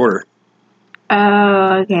body out of order.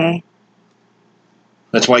 Oh, okay.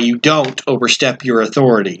 That's why you don't overstep your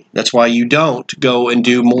authority. That's why you don't go and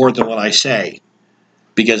do more than what I say.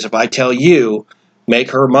 Because if I tell you,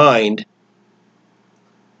 make her mind,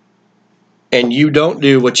 and you don't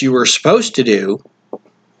do what you were supposed to do,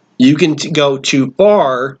 you can go too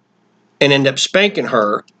far and end up spanking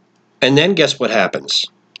her, and then guess what happens?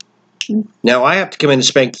 Now I have to come in and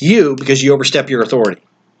spank you because you overstep your authority.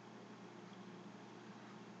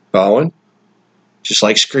 Following? Just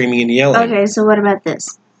like screaming and yelling. Okay, so what about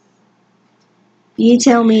this? You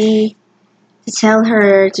tell me to tell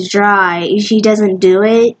her to dry. If she doesn't do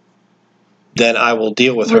it, Then I will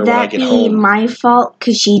deal with her would when I that get be home. my fault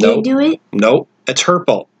because she Nope. didn't do it? Nope, it's her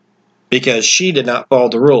fault. Because she did not follow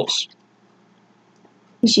the rules.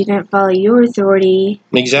 She didn't follow your authority.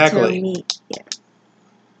 To Exactly. me. Yeah.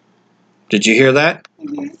 Did you hear that?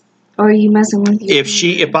 Or are you messing with your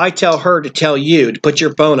If I tell her to tell you to put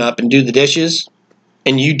your phone up and do the dishes,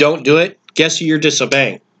 and you don't do it, guess who you're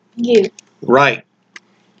disobeying? You. Right.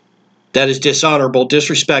 That is dishonorable,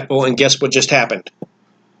 disrespectful, and guess what just happened?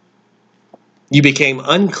 You became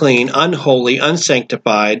unclean, unholy,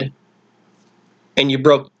 unsanctified, and you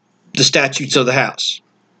broke the statutes of the house.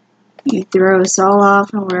 You throw us all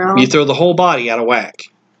off and we're all... You throw the whole body out of whack.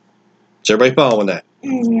 Is everybody following that?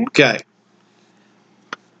 Mm-hmm. Okay.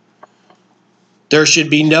 There should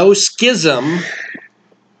be no schism,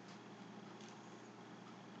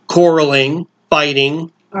 quarreling,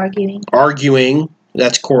 fighting, arguing.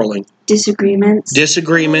 That's quarreling. Disagreements.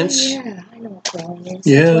 Disagreements Oh, yeah, I know what quarreling is.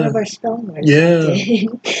 Yeah. That's one of our spelling words.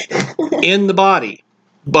 Yeah. in the body.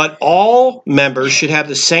 But all members should have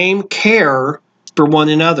the same care for one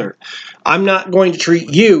another. I'm not going to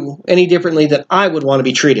treat you any differently than I would want to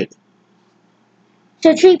be treated.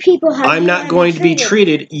 So treat people how I'm you not wanna going to be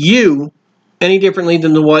treated you any differently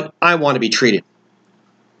than what I want to be treated.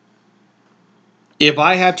 If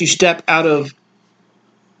I have to step out of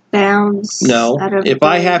Bounds. Out of if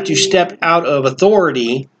I have to authority. step out of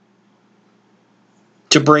authority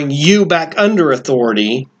to bring you back under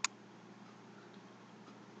authority,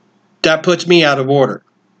 that puts me out of order.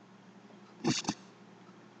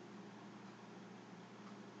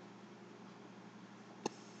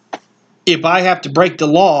 If I have to break the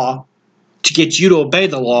law to get you to obey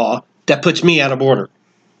the law, that puts me out of order.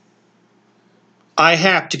 I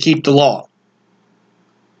have to keep the law.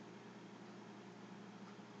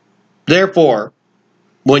 Therefore,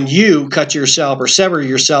 when you cut yourself or sever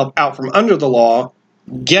yourself out from under the law,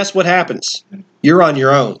 guess what happens? You're on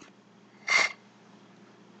your own.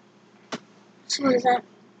 So what is that?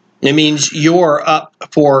 It means you're up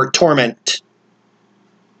for torment.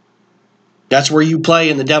 That's where you play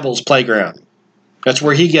in the devil's playground. That's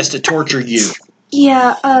where he gets to torture you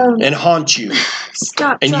Yeah, and haunt you.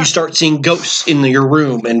 stop. And you start seeing ghosts in your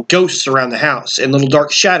room and ghosts around the house and little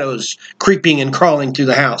dark shadows creeping and crawling through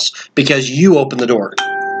the house because you open the door.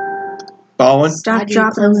 Following? Stop, How do you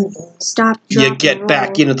drop, close and the door? stop, drop, You and get back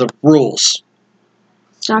roll. into the rules.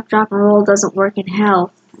 Stop, drop, and roll doesn't work in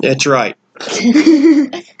hell. That's right.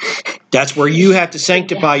 That's where you have to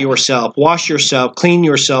sanctify yourself, wash yourself, clean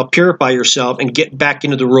yourself, purify yourself, and get back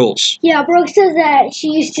into the rules. Yeah, Brooke says that she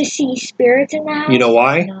used to see spirits in the house. You know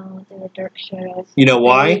why? No, they were dark shadows. You know They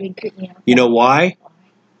why? even creeped me out. You know why?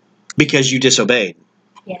 Because you disobeyed.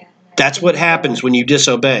 Yeah. and I That's didn't what know. happens when you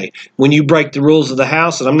disobey. When you break the rules of the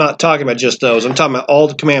house, and I'm not talking about just those, I'm talking about all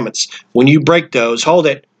the commandments. When you break those, hold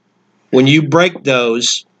it. When you break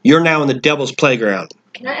those, you're now in the devil's playground.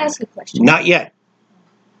 Can I ask a question? Not yet.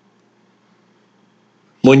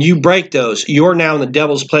 When you break those, you're now in the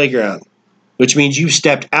devil's playground, which means you've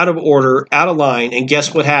stepped out of order, out of line, and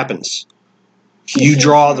guess what happens? You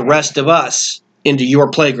draw the rest of us into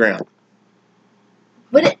your playground.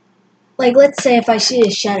 Would it, like, let's say if I see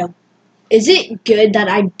a shadow, is it good that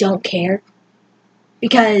I don't care?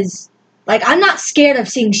 Because, like, I'm not scared of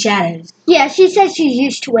seeing shadows. Yeah, she says she's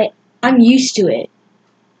used to it. I'm used to it.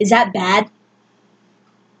 Is that bad?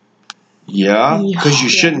 Yeah, because you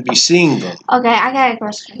shouldn't be seeing them. Okay, I got a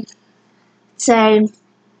question. So,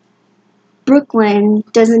 Brooklyn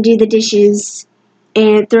doesn't do the dishes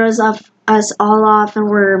and it throws us all off and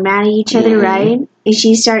we're mad at each other, Mhm. right? And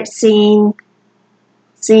she starts seeing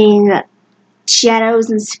shadows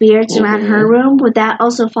and spirits around her room. Would that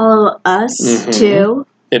also follow us Mhm. too?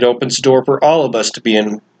 It opens the door for all of us to be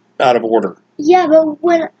out of order. Yeah, but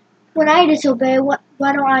when I disobey, why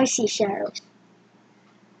don't I see shadows?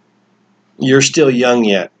 You're still young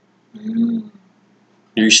yet.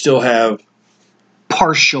 You still have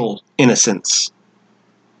partial innocence.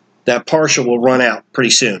 That partial will run out pretty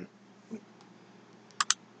soon.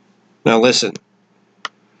 Now listen.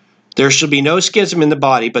 There shall be no schism in the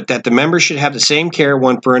body, but that the members should have the same care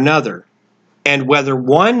one for another. And whether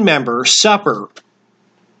one member suffer,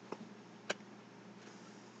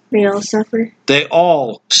 They all suffer. they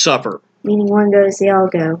all suffer. Meaning one goes, they all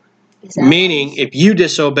go. Is that Meaning, if you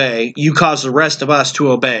disobey, you cause the rest of us to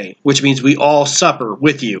obey, which means we all suffer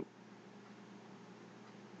with you.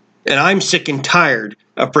 And I'm sick and tired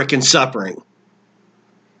of frickin' suffering.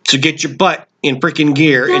 So get your butt in frickin'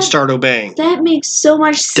 gear and start obeying. That makes so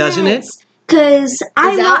much sense. Doesn't it? Because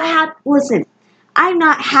I'm that not why- happy. Listen, I'm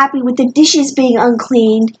not happy with the dishes being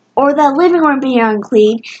uncleaned or the living room being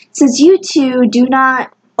uncleaned. Since you two do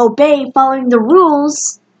not obey following the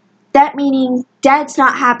rules, that meaning Dad's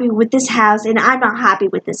not happy with this house and I'm not happy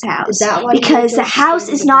with this house. Is that why because the Rachel's house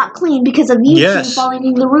scared is of the not dark? clean because of you two Yes.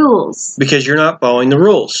 following the rules. Because you're not following the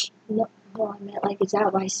rules. No, I meant like, is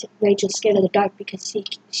that why Rachel's scared of the dark? Because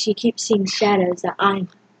she keeps seeing shadows that I'm.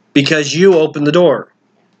 Because you opened the door.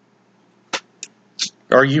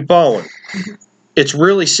 Are you following? It's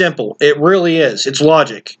really simple. It really is. It's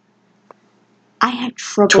logic. I have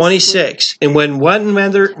trouble. 26. And when one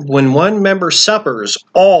member suffers,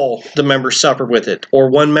 all the members suffer with it. Or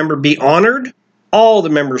one member be honored, all the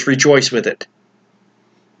members rejoice with it.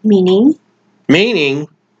 Meaning? Meaning,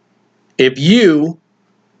 if you,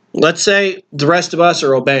 let's say the rest of us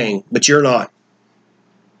are obeying, but you're not.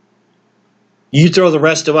 You throw the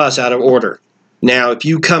rest of us out of order. Now, if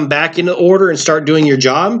you come back into order and start doing your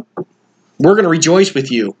job, we're going to rejoice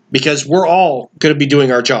with you because we're all going to be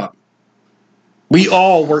doing our job. We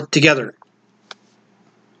all work together.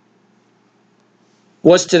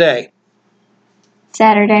 What's today?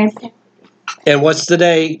 Saturday. And what's the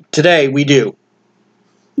day today we do?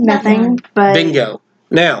 Nothing. But Bingo.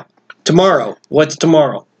 Now, tomorrow. What's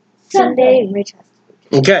tomorrow? Sunday and Rachel.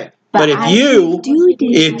 Okay. But if I you can do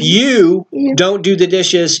dishes. if you don't do the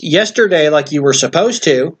dishes yesterday like you were supposed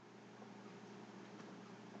to,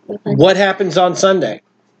 what happens on Sunday?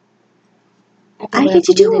 I get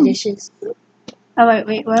to do the 'em. dishes. Oh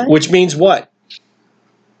wait, what? Which means what?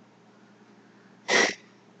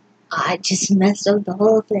 I just messed up the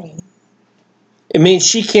whole thing. It means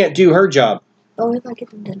she can't do her job. Oh, if I get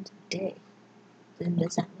them done today, then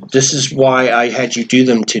does that mean? This is why I had you do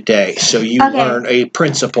them today, so you Okay. learn a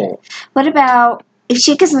principle. What about if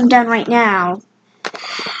she gets them done right now,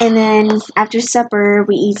 and then after supper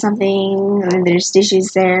we eat something, and there's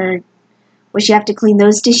dishes there? Would she have to clean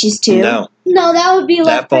those dishes too? No, No, that would be that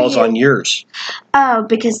left falls for you. on yours. Oh,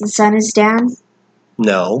 because the sun is down.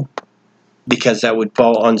 No, because that would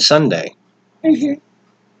fall on Sunday. Mhm.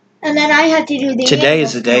 And then I have to do the Today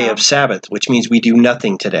is the day of Sabbath, which means we do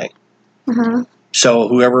nothing today. Uh huh. So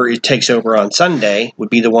whoever it takes over on Sunday would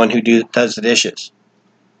be the one who does the dishes.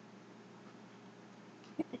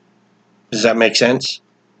 Does that make sense?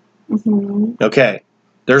 Mhm. Okay.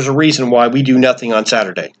 There's a reason why we do nothing on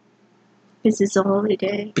Saturday. This is a holy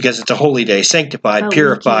day, Because it's a holy day, sanctified, But we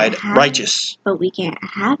purified, can't have- righteous. but we can't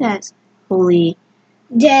have that holy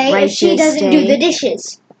day if she righteous doesn't do day. the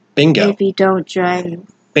dishes. Bingo. if you don't drive.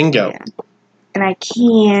 Bingo. Yeah. And I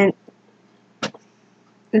can't.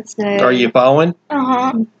 It's Are you following?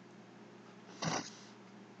 Uh huh.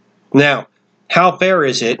 Now, how fair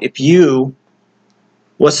is it if you...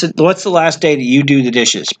 What's the last day that you do the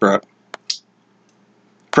dishes, Brooke?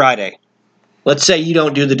 Friday. Let's say you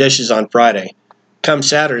don't do the dishes on Friday. Come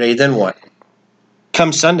Saturday, then what?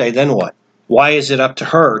 Come Sunday, then what? Why is it up to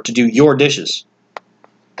her to do your dishes?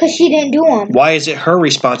 Because she didn't do them. Why is it her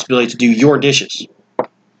responsibility to do your dishes?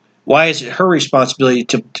 Why is it her responsibility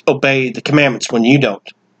to obey the commandments when you don't?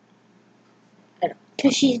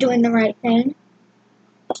 Because she's doing the right thing.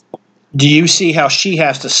 Do you see how she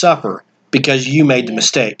has to suffer because you made the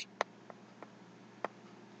mistake?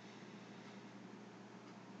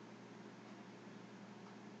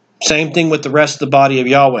 Same thing with the rest of the body of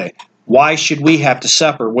Yahweh. Why should we have to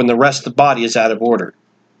suffer when the rest of the body is out of order?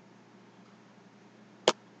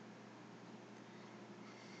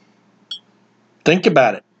 Think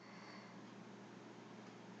about it.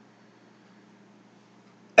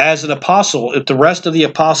 As an apostle, if the rest of the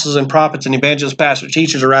apostles and prophets and evangelists, pastors,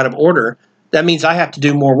 teachers are out of order, that means I have to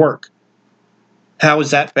do more work. How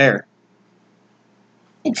is that fair?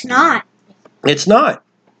 It's not. It's not.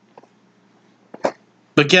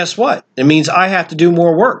 But guess what? It means I have to do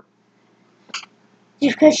more work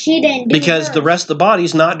Just because she didn't do because hers. the rest of the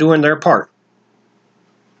body's not doing their part.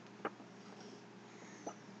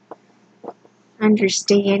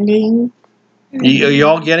 understanding. Mm-hmm. Are you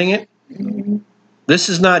all getting it? Mm-hmm. This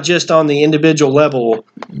is not just on the individual level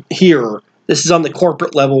here. This is on the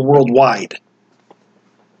corporate level worldwide.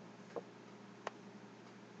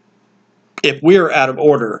 If we're out of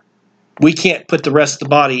order, we can't put the rest of the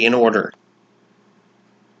body in order.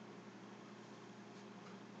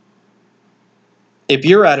 If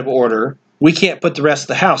you're out of order, we can't put the rest of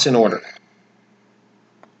the house in order.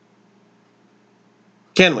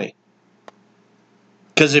 Can we?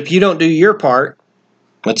 Because if you don't do your part,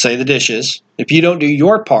 let's say the dishes, if you don't do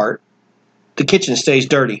your part, the kitchen stays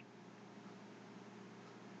dirty.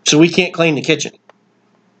 So we can't clean the kitchen.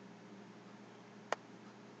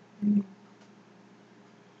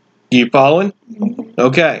 You following?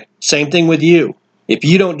 Okay. Same thing with you. If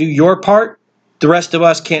you don't do your part, the rest of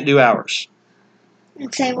us can't do ours.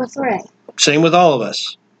 And same with Ray. Same with all of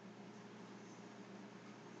us.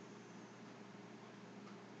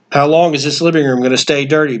 How long is this living room going to stay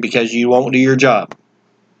dirty because you won't do your job?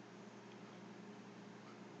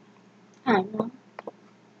 I don't know.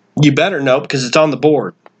 You better know because it's on the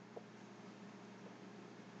board.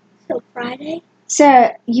 So Friday?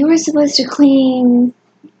 So you were supposed to clean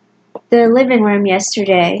the living room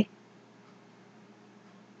yesterday.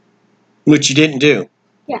 Which you didn't do.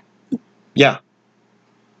 Yeah. Yeah.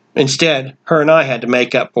 Instead, her and I had to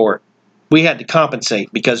make up for it. We had to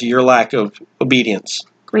compensate because of your lack of obedience.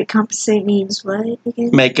 Wait, compensate means what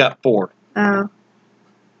again? Make up for. Oh.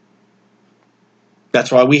 That's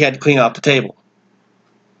why we had to clean off the table.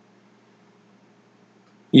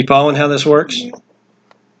 You following how this works? Mm-hmm.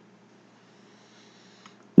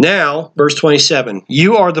 Now, verse 27.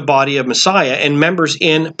 You are the body of Messiah and members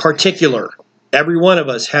in particular. Every one of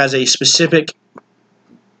us has a specific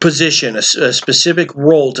position, a specific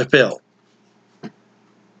role to fill.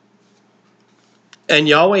 And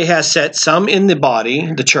Yahweh has set some in the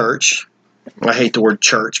body, the church. I hate the word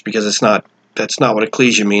church because that's not what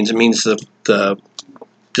ecclesia means. It means the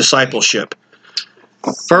discipleship.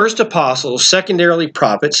 First apostles, secondarily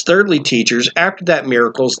prophets, thirdly teachers, after that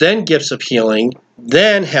miracles, then gifts of healing,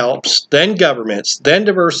 then helps, then governments, then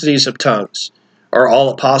diversities of tongues. Are all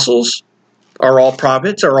apostles? Are all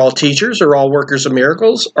prophets? Are all teachers? Are all workers of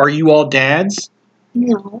miracles? Are you all dads?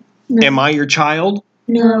 No. Am I your child?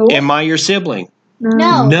 No. Am I your sibling?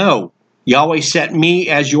 No. No. Yahweh set me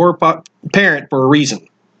as your parent for a reason.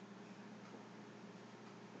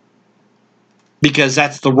 Because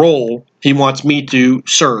that's the role he wants me to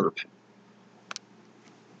serve.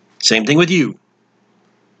 Same thing with you.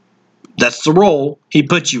 That's the role he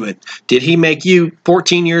put you in. Did he make you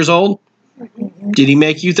 14 years old? Mm-hmm. Did he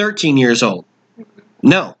make you 13 years old?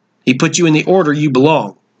 No. He put you in the order you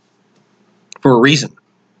belong for a reason.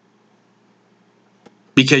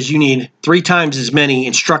 Because you need 3 times as many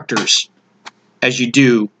instructors as you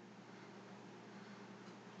do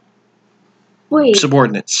Wait,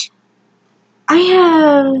 subordinates.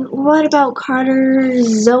 what about Carter,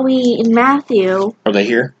 Zoe, and Matthew? Are they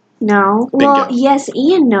here? No. Bingo. Well, yes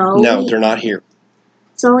and no. No, they're not here.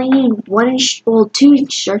 So only need two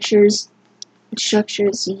instructors.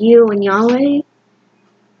 You and Yahweh?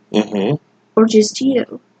 Mm-hmm. Or just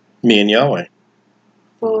you? Me and Yahweh.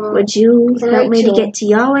 Would you For help me to Rachel. get to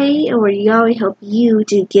Yahweh, or would Yahweh help you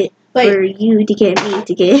to get, or you to get me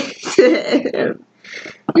to get to him?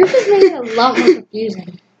 You're just making it a lot more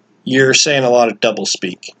confusing. You're saying a lot of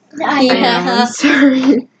doublespeak. I'm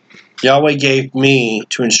sorry. Yahweh gave me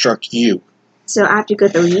to instruct you So I have to go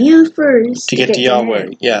through you first to get to Yahweh.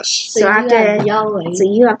 him. Yes. So after Yahweh. So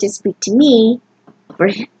you have to speak to me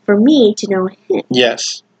for me to know him.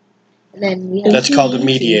 Yes. And then we And That's called a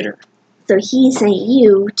mediator. So he sent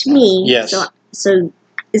you to me. Yes. So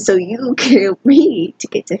you can help me to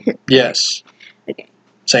get to him. Yes. Okay.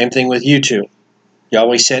 Same thing with you two.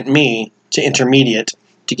 Yahweh sent me to intermediate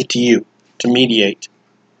to get to you, to mediate.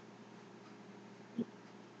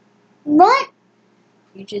 What?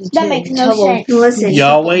 That makes no sense. Listen.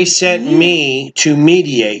 Yahweh sent me to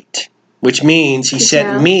mediate, which means he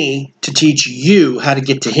sent me to teach you how to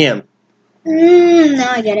get to him.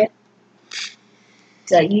 Now I get it.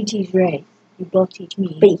 So you teach Ray. You both teach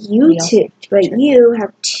me. But you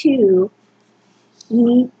have two.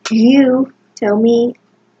 You tell me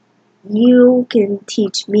you can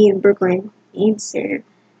teach me in Brooklyn answer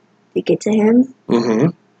to get to him. Mm-hmm.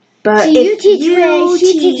 But So you teach Ray,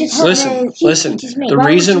 she teaches her. Listen. Teaches me. The Why would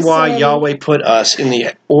reason you why say- Yahweh put us in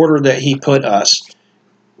the order that he put us,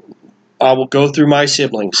 I will go through my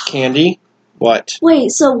siblings. Candy, what?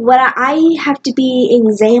 Wait, so what I have to be an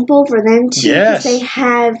example for them too? Yes. Because they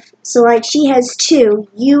have, so like she has two,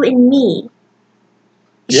 you and me.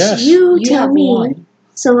 Yes. You You tell have me. one.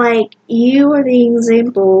 So like you are the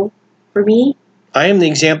example for me. I am the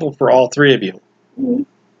example for all 3 of you.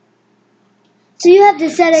 So you have to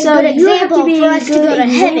set a So good you have example to be for a us to good go to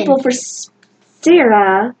example heaven. for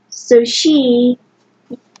Sarah, so she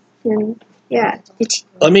can,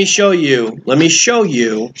 Let me show you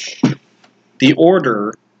the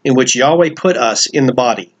order in which Yahweh put us in the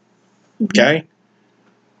body. Okay?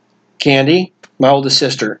 Candy, my oldest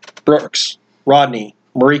sister, Brooks, Rodney,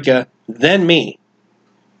 Marika, then me,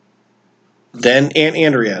 then Aunt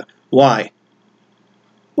Andrea. Why?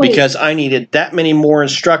 Wait. Because I needed that many more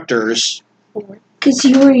instructors. Because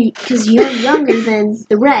you're younger than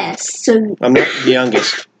the rest, so I'm not the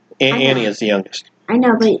youngest. Annie is the youngest. I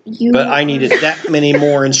know, but you. But I needed that many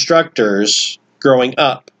more instructors growing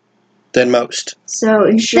up than most. So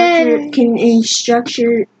instructors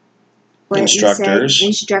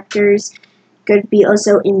could be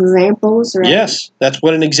also examples, right? Yes, that's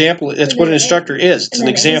what an example. That's what an instructor is. It's an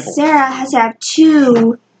example. Sarah has to have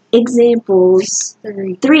 2 examples.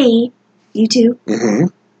 3. You 2. Mm-hmm.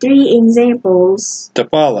 3 examples. To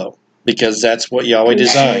follow, because that's what Yahweh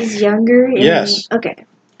designed. She's younger. And, Yes. Okay.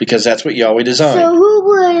 Because that's what Yahweh designed. So who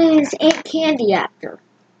was Aunt Candy after?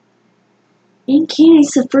 Aunt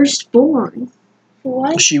Candy's the firstborn.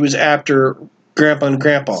 What? She was after Grandpa and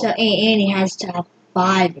Grandpa. So Aunt Annie has to have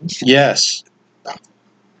 5 instructors. Yes,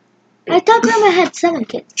 I thought Grandma had 7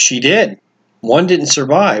 kids. she did. One didn't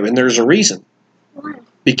survive, and there's a reason. Why?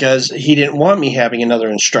 Because he didn't want me having another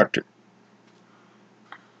instructor.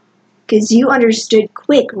 Because you understood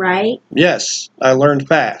quick, right? Yes, I learned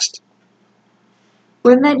fast.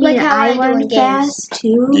 Wouldn't that Like mean how I I do in learned games. fast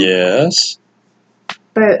too? Yes.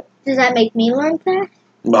 But Does that make me learn fast?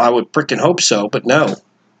 Well, I would frickin' hope so, but no.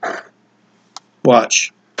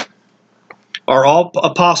 Watch. Are all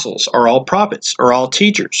apostles, are all prophets, are all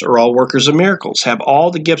teachers, are all workers of miracles, have all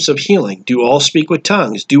the gifts of healing, do all speak with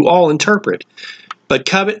tongues, do all interpret. But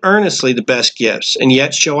covet earnestly the best gifts, and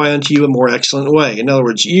yet show I unto you a more excellent way. In other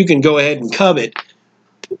words, you can go ahead and covet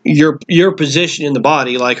your position in the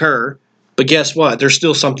body like her, but guess what? There's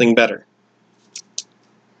still something better.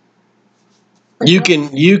 You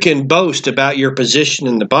can boast about your position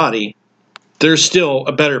in the body. There's still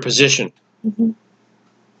a better position. Mhm.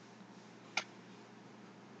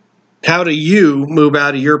 How do you move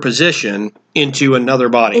out of your position into another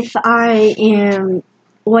body? if I am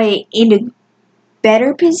in a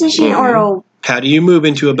better position or How do you move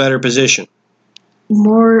into a better position?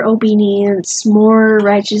 more obedience, more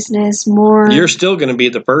righteousness, more. You're still going to be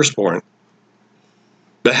the firstborn.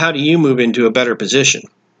 But how do you move into a better position?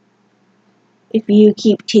 If you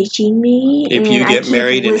keep teaching me, If and you I get keep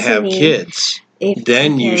married and have listening, kids,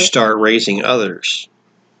 then you start raising others.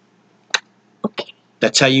 Okay.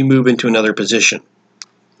 That's how you move into another position.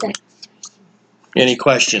 Any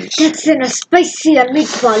questions? That's in a spicy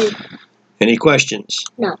meatball. Any questions?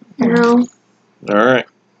 No. All right.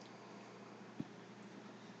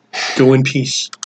 Go in peace.